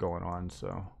live was going on,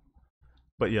 so.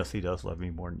 But yes, he does love me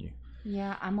more than you.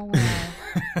 Yeah, I'm aware.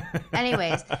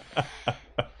 Anyways,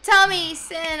 tell me,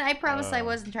 Sin. I promise I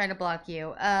wasn't trying to block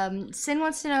you. Sin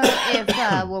wants to know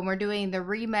if when we're doing the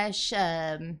remesh,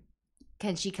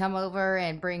 can she come over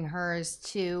and bring hers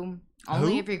too?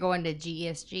 Only Who? if you're going to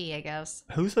GSG, I guess.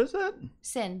 Who says that?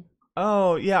 Sin.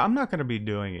 Oh, yeah, I'm not going to be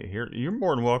doing it here. You're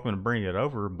more than welcome to bring it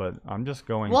over, but I'm just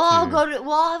going We'll all to go to.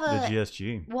 We'll have the a.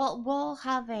 GSG. We'll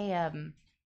have a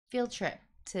field trip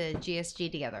to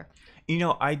GSG together. You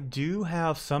know, I do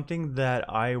have something that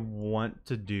I want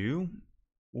to do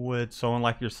with someone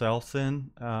like yourself,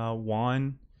 Sin,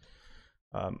 Juan,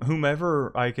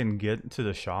 whomever I can get to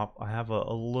the shop. I have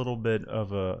a little bit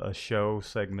of a show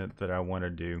segment that I want to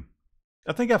do.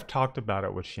 I think I've talked about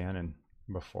it with Shannon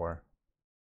before.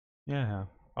 Yeah,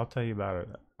 I'll tell you about it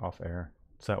off air.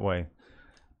 It's that way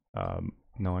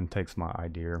no one takes my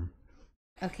idea.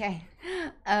 Okay.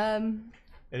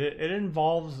 It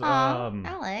involves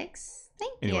Alex,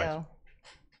 thank anyways. you.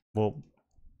 Well,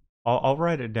 I'll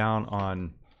write it down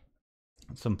on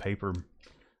some paper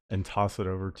and toss it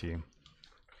over to you.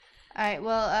 All right.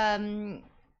 Well,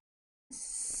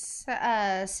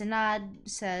 Sanad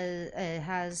says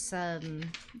has some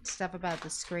stuff about the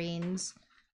screens.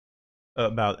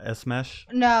 About S-Mesh?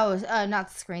 No, not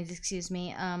the screens. Excuse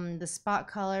me. The spot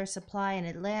color supply in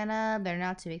Atlanta. They're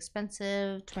not too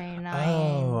expensive. 29.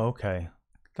 Oh, okay.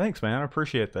 Thanks, man. I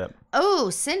appreciate that. Oh,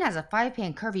 Sin has a 5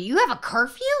 p.m. curfew. You have a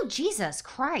curfew? Jesus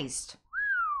Christ.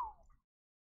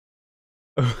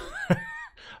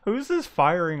 Who's this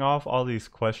firing off all these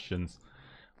questions?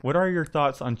 What are your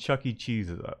thoughts on Chuck E.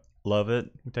 Cheese? Love it.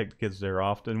 We take the kids there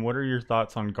often. What are your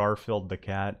thoughts on Garfield the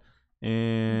cat?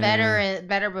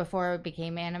 Better before it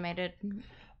became animated.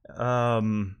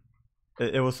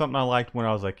 It was something I liked when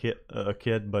I was a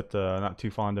kid, but not too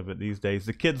fond of it these days.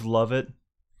 The kids love it.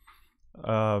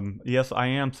 Yes, I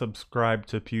am subscribed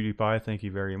to PewDiePie. Thank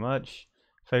you very much.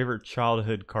 Favorite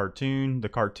childhood cartoon? The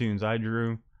cartoons I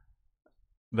drew.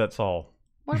 That's all.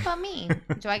 What about me?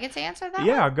 Do I get to answer that?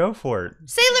 Yeah, one? go for it.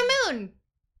 Sailor Moon.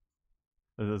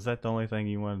 Is that the only thing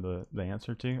you wanted the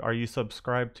answer to? Are you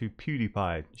subscribed to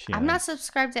PewDiePie, Shannon? I'm not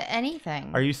subscribed to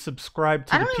anything. Are you subscribed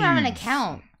to I don't even have an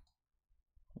account.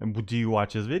 And do you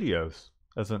watch his videos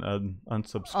as an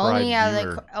unsubscribed Only out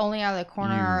viewer? only out of the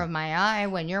corner of my eye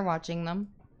when you're watching them.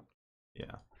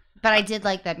 Yeah. But I did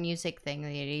like that music thing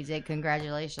that he did.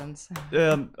 Congratulations.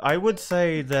 I would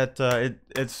say that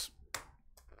it's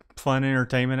fun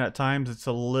entertainment at times. It's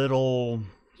a little.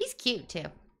 He's cute too.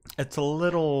 It's a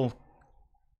little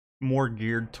more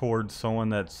geared towards someone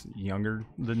that's younger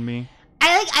than me.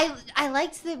 I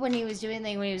liked that when he was doing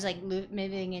when he was like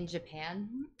living in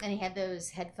Japan and he had those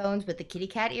headphones with the kitty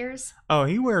cat ears. Oh,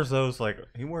 he wears those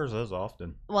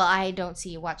often. Well, I don't see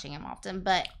you watching him often,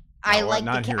 but No, I like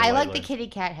the lately. kitty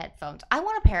cat headphones. I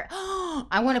want a pair.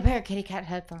 I want a pair of kitty cat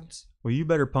headphones. Well, you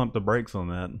better pump the brakes on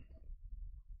that.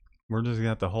 We're just gonna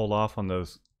have to hold off on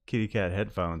those kitty cat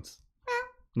headphones.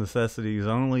 Necessities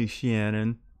only,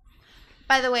 Shannon.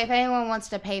 By the way, if anyone wants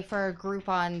to pay for a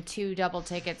Groupon 2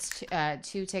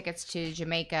 tickets to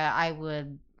Jamaica, I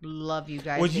would love you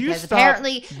guys. Would you because stop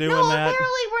apparently, doing no, that?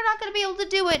 apparently we're not going to be able to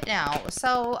do it now.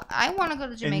 So I want to go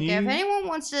to Jamaica. you- If anyone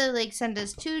wants to like send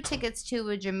us 2 tickets to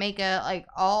a Jamaica like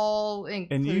all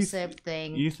inclusive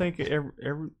thing, You think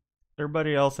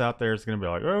everybody else out there is going to be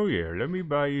like, oh yeah, let me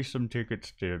buy you some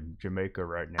tickets to Jamaica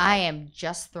right now. I am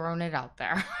just throwing it out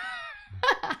there.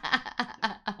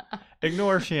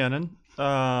 Ignore Shannon.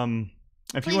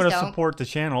 If you Please want to don't. support the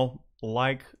channel,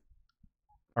 like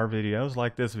our videos,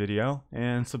 like this video,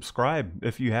 and subscribe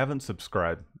if you haven't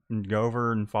subscribed. And go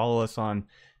over and follow us on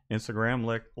Instagram,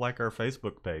 like our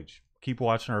Facebook page. Keep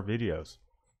watching our videos.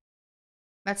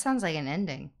 That sounds like an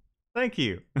ending. Thank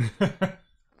you.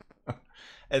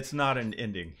 It's not an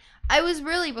ending. I was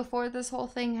really, before this whole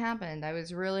thing happened, I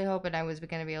was really hoping I was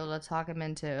going to be able to talk him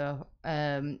into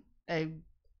a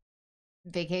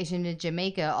vacation to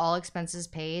Jamaica, all expenses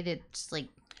paid. It's like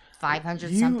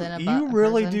 500 something. You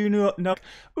really do know.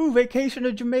 Ooh, vacation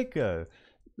to Jamaica.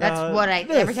 That's what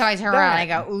every time I turn around, I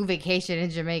go, ooh, vacation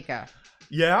in Jamaica.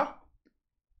 Yeah.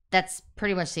 That's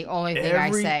pretty much the only thing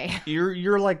I say.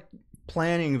 You're like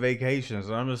planning vacations,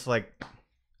 and I'm just like,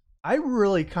 I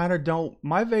really kind of don't.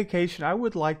 My vacation, I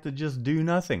would like to just do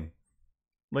nothing.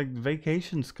 Like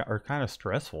vacations are kind of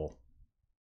stressful.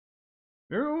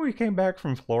 Remember when we came back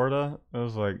from Florida? I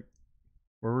was like,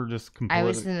 we were just completely. I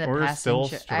was in the we're passenger. still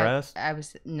stressed. I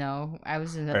was in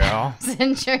the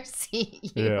passenger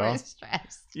seat. You were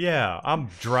stressed. Yeah, I'm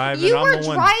driving. You I'm were the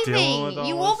one driving. dealing with all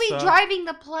You this won't be stuff. driving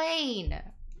the plane.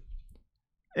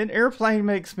 An airplane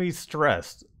makes me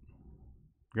stressed.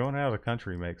 Going out of the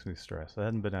country makes me stressed. I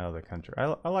hadn't been out of the country.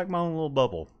 I like my own little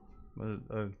bubble.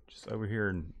 Just over here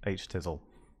in H-Tizzle.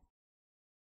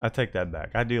 I take that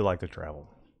back. I do like to travel.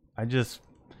 I just...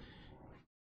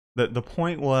 The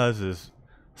point is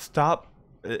stop,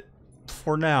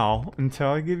 for now, until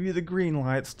I give you the green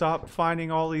light, stop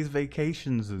finding all these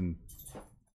vacations and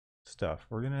stuff.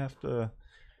 We're gonna have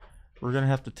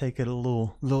to take it a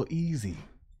little easy.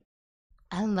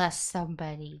 Unless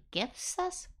somebody gifts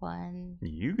us one.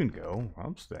 You can go.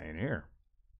 I'm staying here.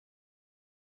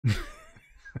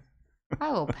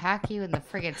 I will pack you in the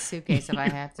friggin' suitcase if I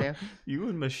have to. You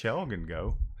and Michelle can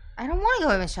go. I don't want to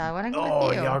go with Michelle. I want to go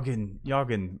with you. y'all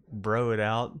can bro it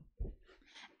out.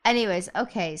 Anyways,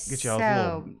 okay, Get y'all's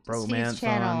little bromance Steve's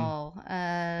channel.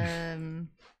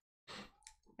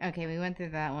 Okay, we went through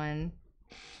that one.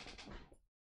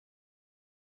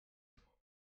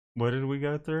 What did we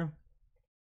go through?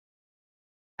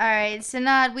 All right,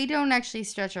 Sanad, we don't actually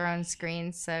stretch our own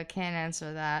screens, so can't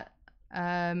answer that.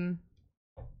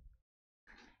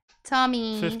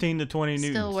 Tommy, 15 to 20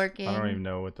 newtons. still working. I don't even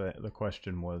know what the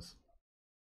question was.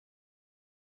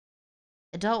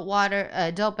 Adult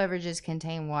beverages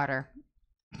contain water.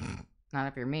 Not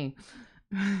if you're me.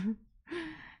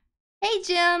 Hey,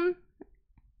 Jim.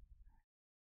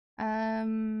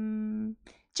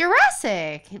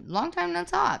 Jurassic. Long time no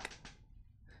talk.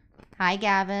 Hi,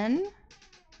 Gavin.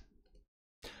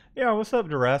 Yeah, what's up,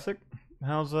 Jurassic?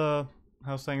 How's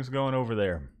things going over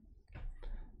there?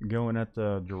 Going at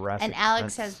the Jurassic. And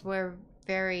Alex says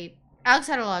Alex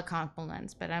had a lot of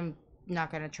compliments, but I'm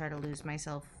not gonna try to lose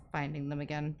myself finding them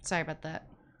again. Sorry about that.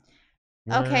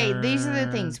 Okay, these are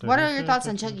the things. What are your thoughts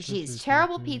on Chuck E. Cheese?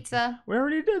 Terrible pizza. We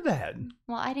already did that.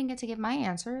 Well, I didn't get to give my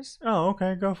answers. Oh,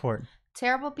 okay, go for it.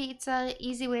 Terrible pizza,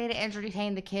 easy way to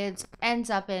entertain the kids, ends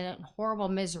up in horrible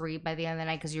misery by the end of the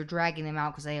night because you're dragging them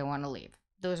out because they don't want to leave.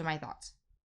 Those are my thoughts.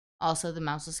 Also, the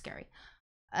mouse is scary.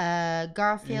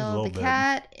 Garfield the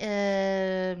cat,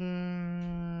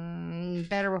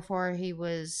 better before he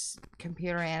was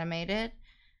computer animated.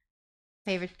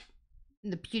 Favorite,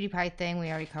 the PewDiePie thing, we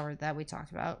already covered that. We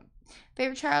talked about.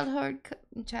 Favorite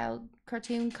child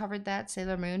cartoon, covered that.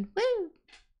 Sailor Moon. Woo!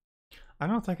 I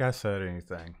don't think I said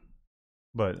anything,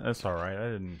 but that's all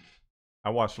right. I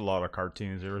watched a lot of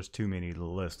cartoons. There was too many to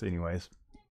list, anyways.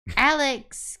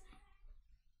 Alex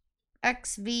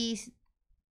XVZ3.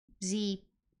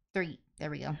 There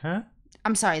we go. Huh?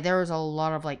 I'm sorry, there was a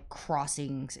lot of like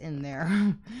crossings in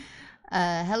there.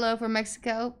 Hello from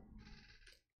Mexico.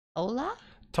 Hola?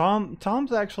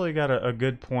 Tom's actually got a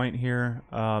good point here.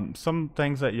 Some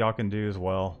things that y'all can do as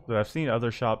well that I've seen other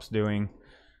shops doing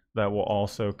that will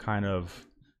also kind of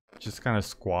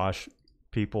squash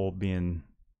people being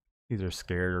either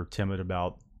scared or timid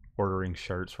about ordering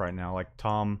shirts right now. Like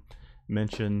Tom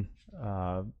mentioned,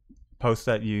 posts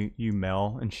that you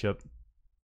mail and ship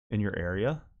in your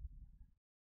area,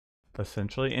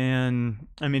 essentially. And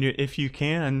I mean, if you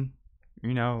can,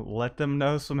 let them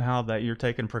know somehow that you're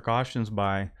taking precautions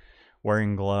by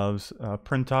wearing gloves.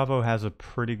 Printavo has a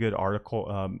pretty good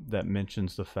article that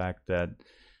mentions the fact that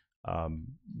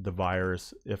the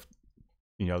virus, if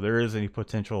there is any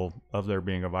potential of there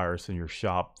being a virus in your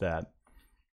shop, that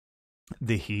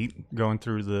the heat going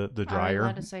through the Are we dryer.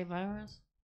 allowed to say virus?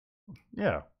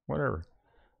 Yeah, whatever.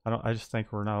 I just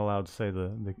think we're not allowed to say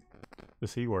the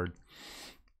C word.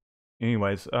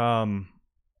 Anyways, yeah,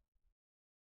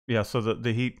 so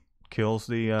the heat kills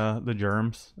the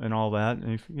germs and all that.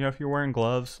 And if you're wearing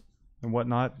gloves and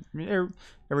whatnot,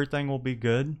 everything will be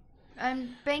good. I'm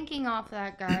banking off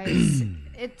that, guys.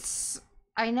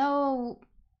 I know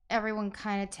everyone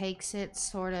kind of takes it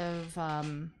sort of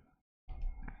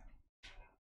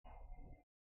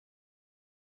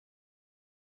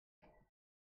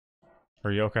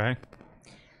Are you okay?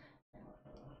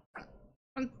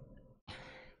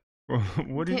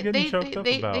 What are you getting choked up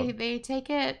about? they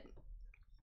take it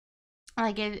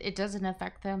like it doesn't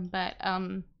affect them, but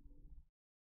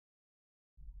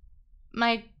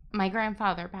my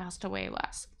grandfather passed away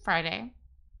last Friday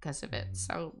because of it.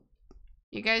 So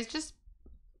you guys just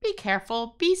be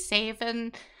careful, be safe,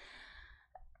 and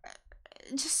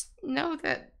just know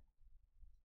that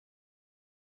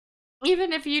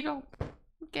even if you don't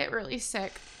get really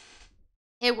sick,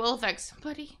 it will affect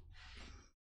somebody.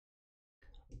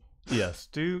 Yes,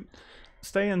 do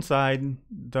stay inside.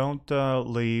 Don't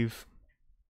leave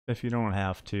if you don't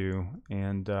have to,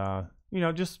 and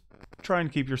just try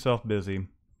and keep yourself busy,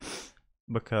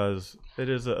 because it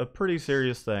is a pretty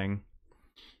serious thing.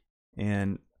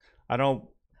 And I know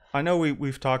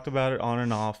we've talked about it on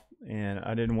and off, and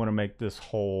I didn't want to make this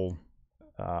whole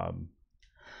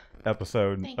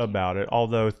episode about it.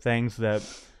 Although things that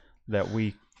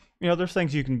we, there's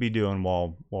things you can be doing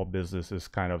while business is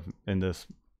kind of in this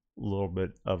little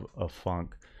bit of a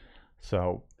funk.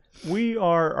 So we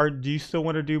are do you still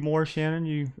want to do more, Shannon?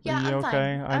 Yeah, are you I'm okay?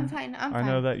 fine. I'm fine. I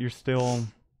know that you're still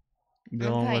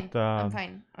dealing with I'm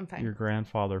fine. your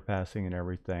grandfather passing and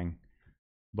everything,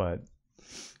 but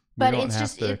it's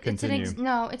just continue.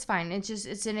 No, it's fine.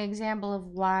 It's an example of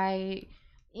why,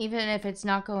 even if it's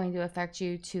not going to affect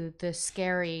you to the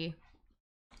scary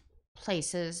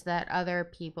places that other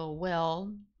people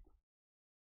will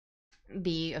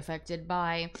be affected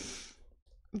by,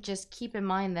 just keep in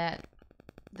mind that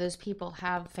those people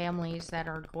have families that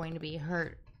are going to be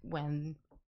hurt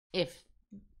if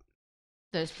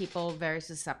those people very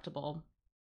susceptible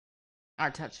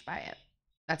are touched by it.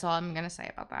 That's all I'm going to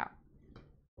say about that.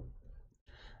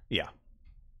 Yeah,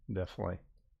 definitely.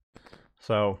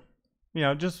 So,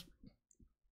 just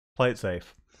play it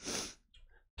safe.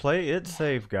 Play it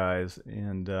safe, guys,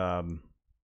 and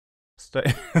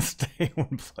stay in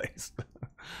one place.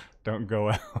 Don't go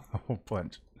out a whole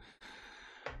bunch.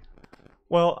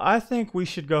 Well, I think we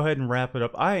should go ahead and wrap it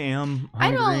up. I am hungry.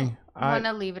 I don't want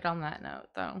to leave it on that note,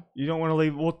 though. You don't want to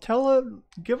leave? Well,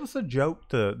 give us a joke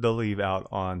to leave out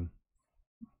on.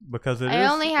 Because I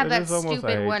only have that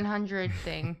stupid 100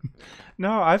 thing.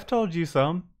 No, I've told you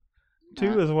some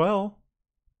too as well.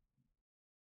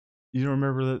 You don't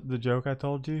remember the joke I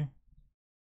told you?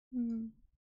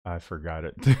 I forgot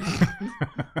it.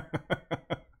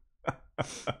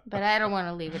 But I don't want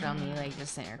to leave it on me like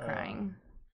just sitting here crying.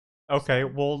 Okay,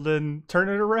 well then turn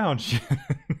it around.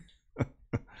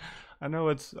 I know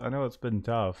it's been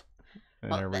tough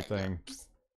and everything.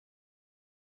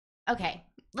 Okay,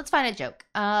 let's find a joke.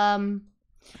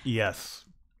 Yes.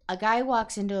 A guy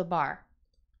walks into a bar.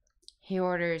 He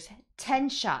orders 10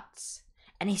 shots,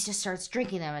 and he just starts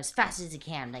drinking them as fast as he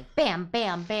can, like bam,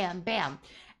 bam, bam, bam.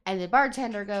 And the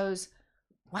bartender goes,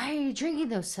 "Why are you drinking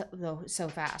those so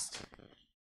fast?"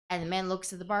 And the man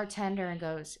looks at the bartender and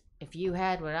goes, "If you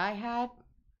had what I had,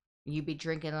 you'd be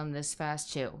drinking them this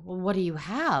fast too." "Well, what do you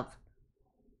have?"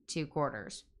 2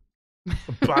 quarters.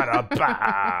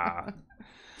 Ba-da-ba.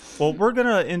 Well, we're going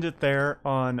to end it there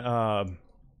on a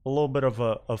little bit of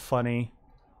a funny,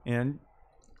 and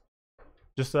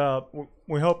just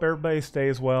we hope everybody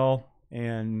stays well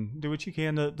and do what you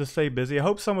can to stay busy. I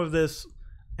hope some of this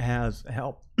has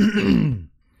helped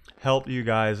you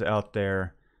guys out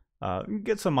there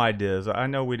get some ideas. I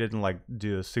know we didn't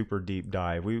do a super deep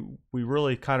dive. We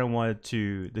really kind of wanted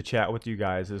to chat with you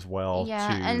guys as well.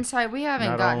 Yeah, and sorry, we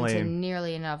haven't gotten to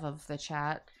nearly enough of the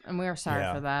chat, and we are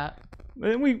sorry for that.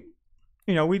 And we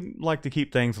like to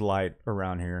keep things light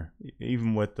around here,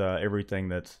 even with everything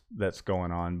that's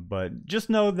going on. But just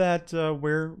know that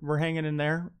we're hanging in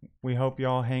there. We hope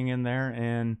y'all hang in there,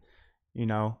 and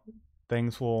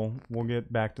things will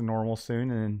get back to normal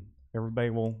soon, and everybody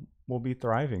will be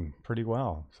thriving pretty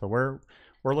well. So we're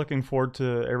looking forward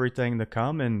to everything to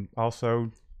come, and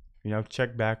also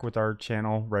check back with our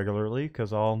channel regularly,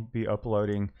 because I'll be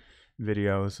uploading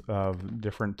videos of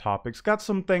different topics. Got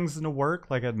some things in the work,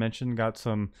 like I mentioned. Got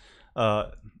some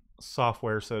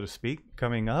software, so to speak,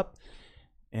 coming up,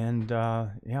 And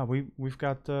yeah, we've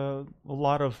got a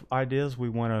lot of ideas we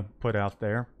want to put out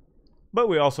there, but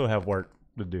we also have work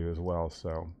to do as well.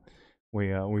 So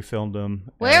we filmed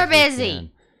them. We're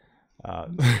busy.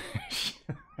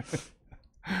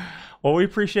 Well, we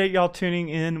appreciate y'all tuning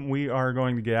in. We are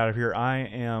going to get out of here. I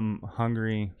am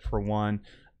hungry for one.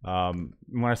 When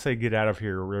I say get out of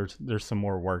here, there's some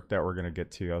more work that we're gonna get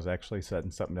to. I was actually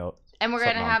setting something else. And we're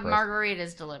gonna have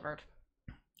margaritas delivered.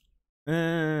 I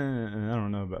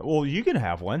don't know about. Well, you can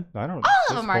have one. I don't.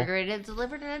 I'll have a margarita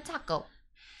delivered in a taco.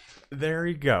 There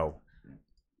you go.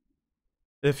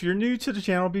 If you're new to the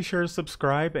channel, be sure to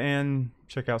subscribe and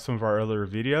check out some of our other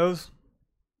videos.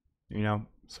 You know,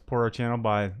 support our channel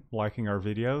by liking our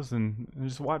videos and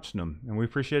just watching them. And we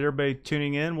appreciate everybody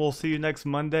tuning in. We'll see you next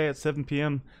Monday at 7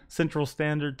 p.m. Central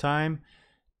Standard Time.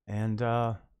 And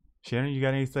Shannon, you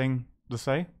got anything to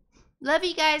say? Love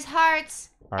you guys, hearts.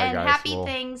 All right, and guys, happy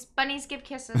things. Bunnies give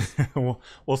kisses.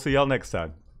 We'll see y'all next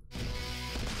time.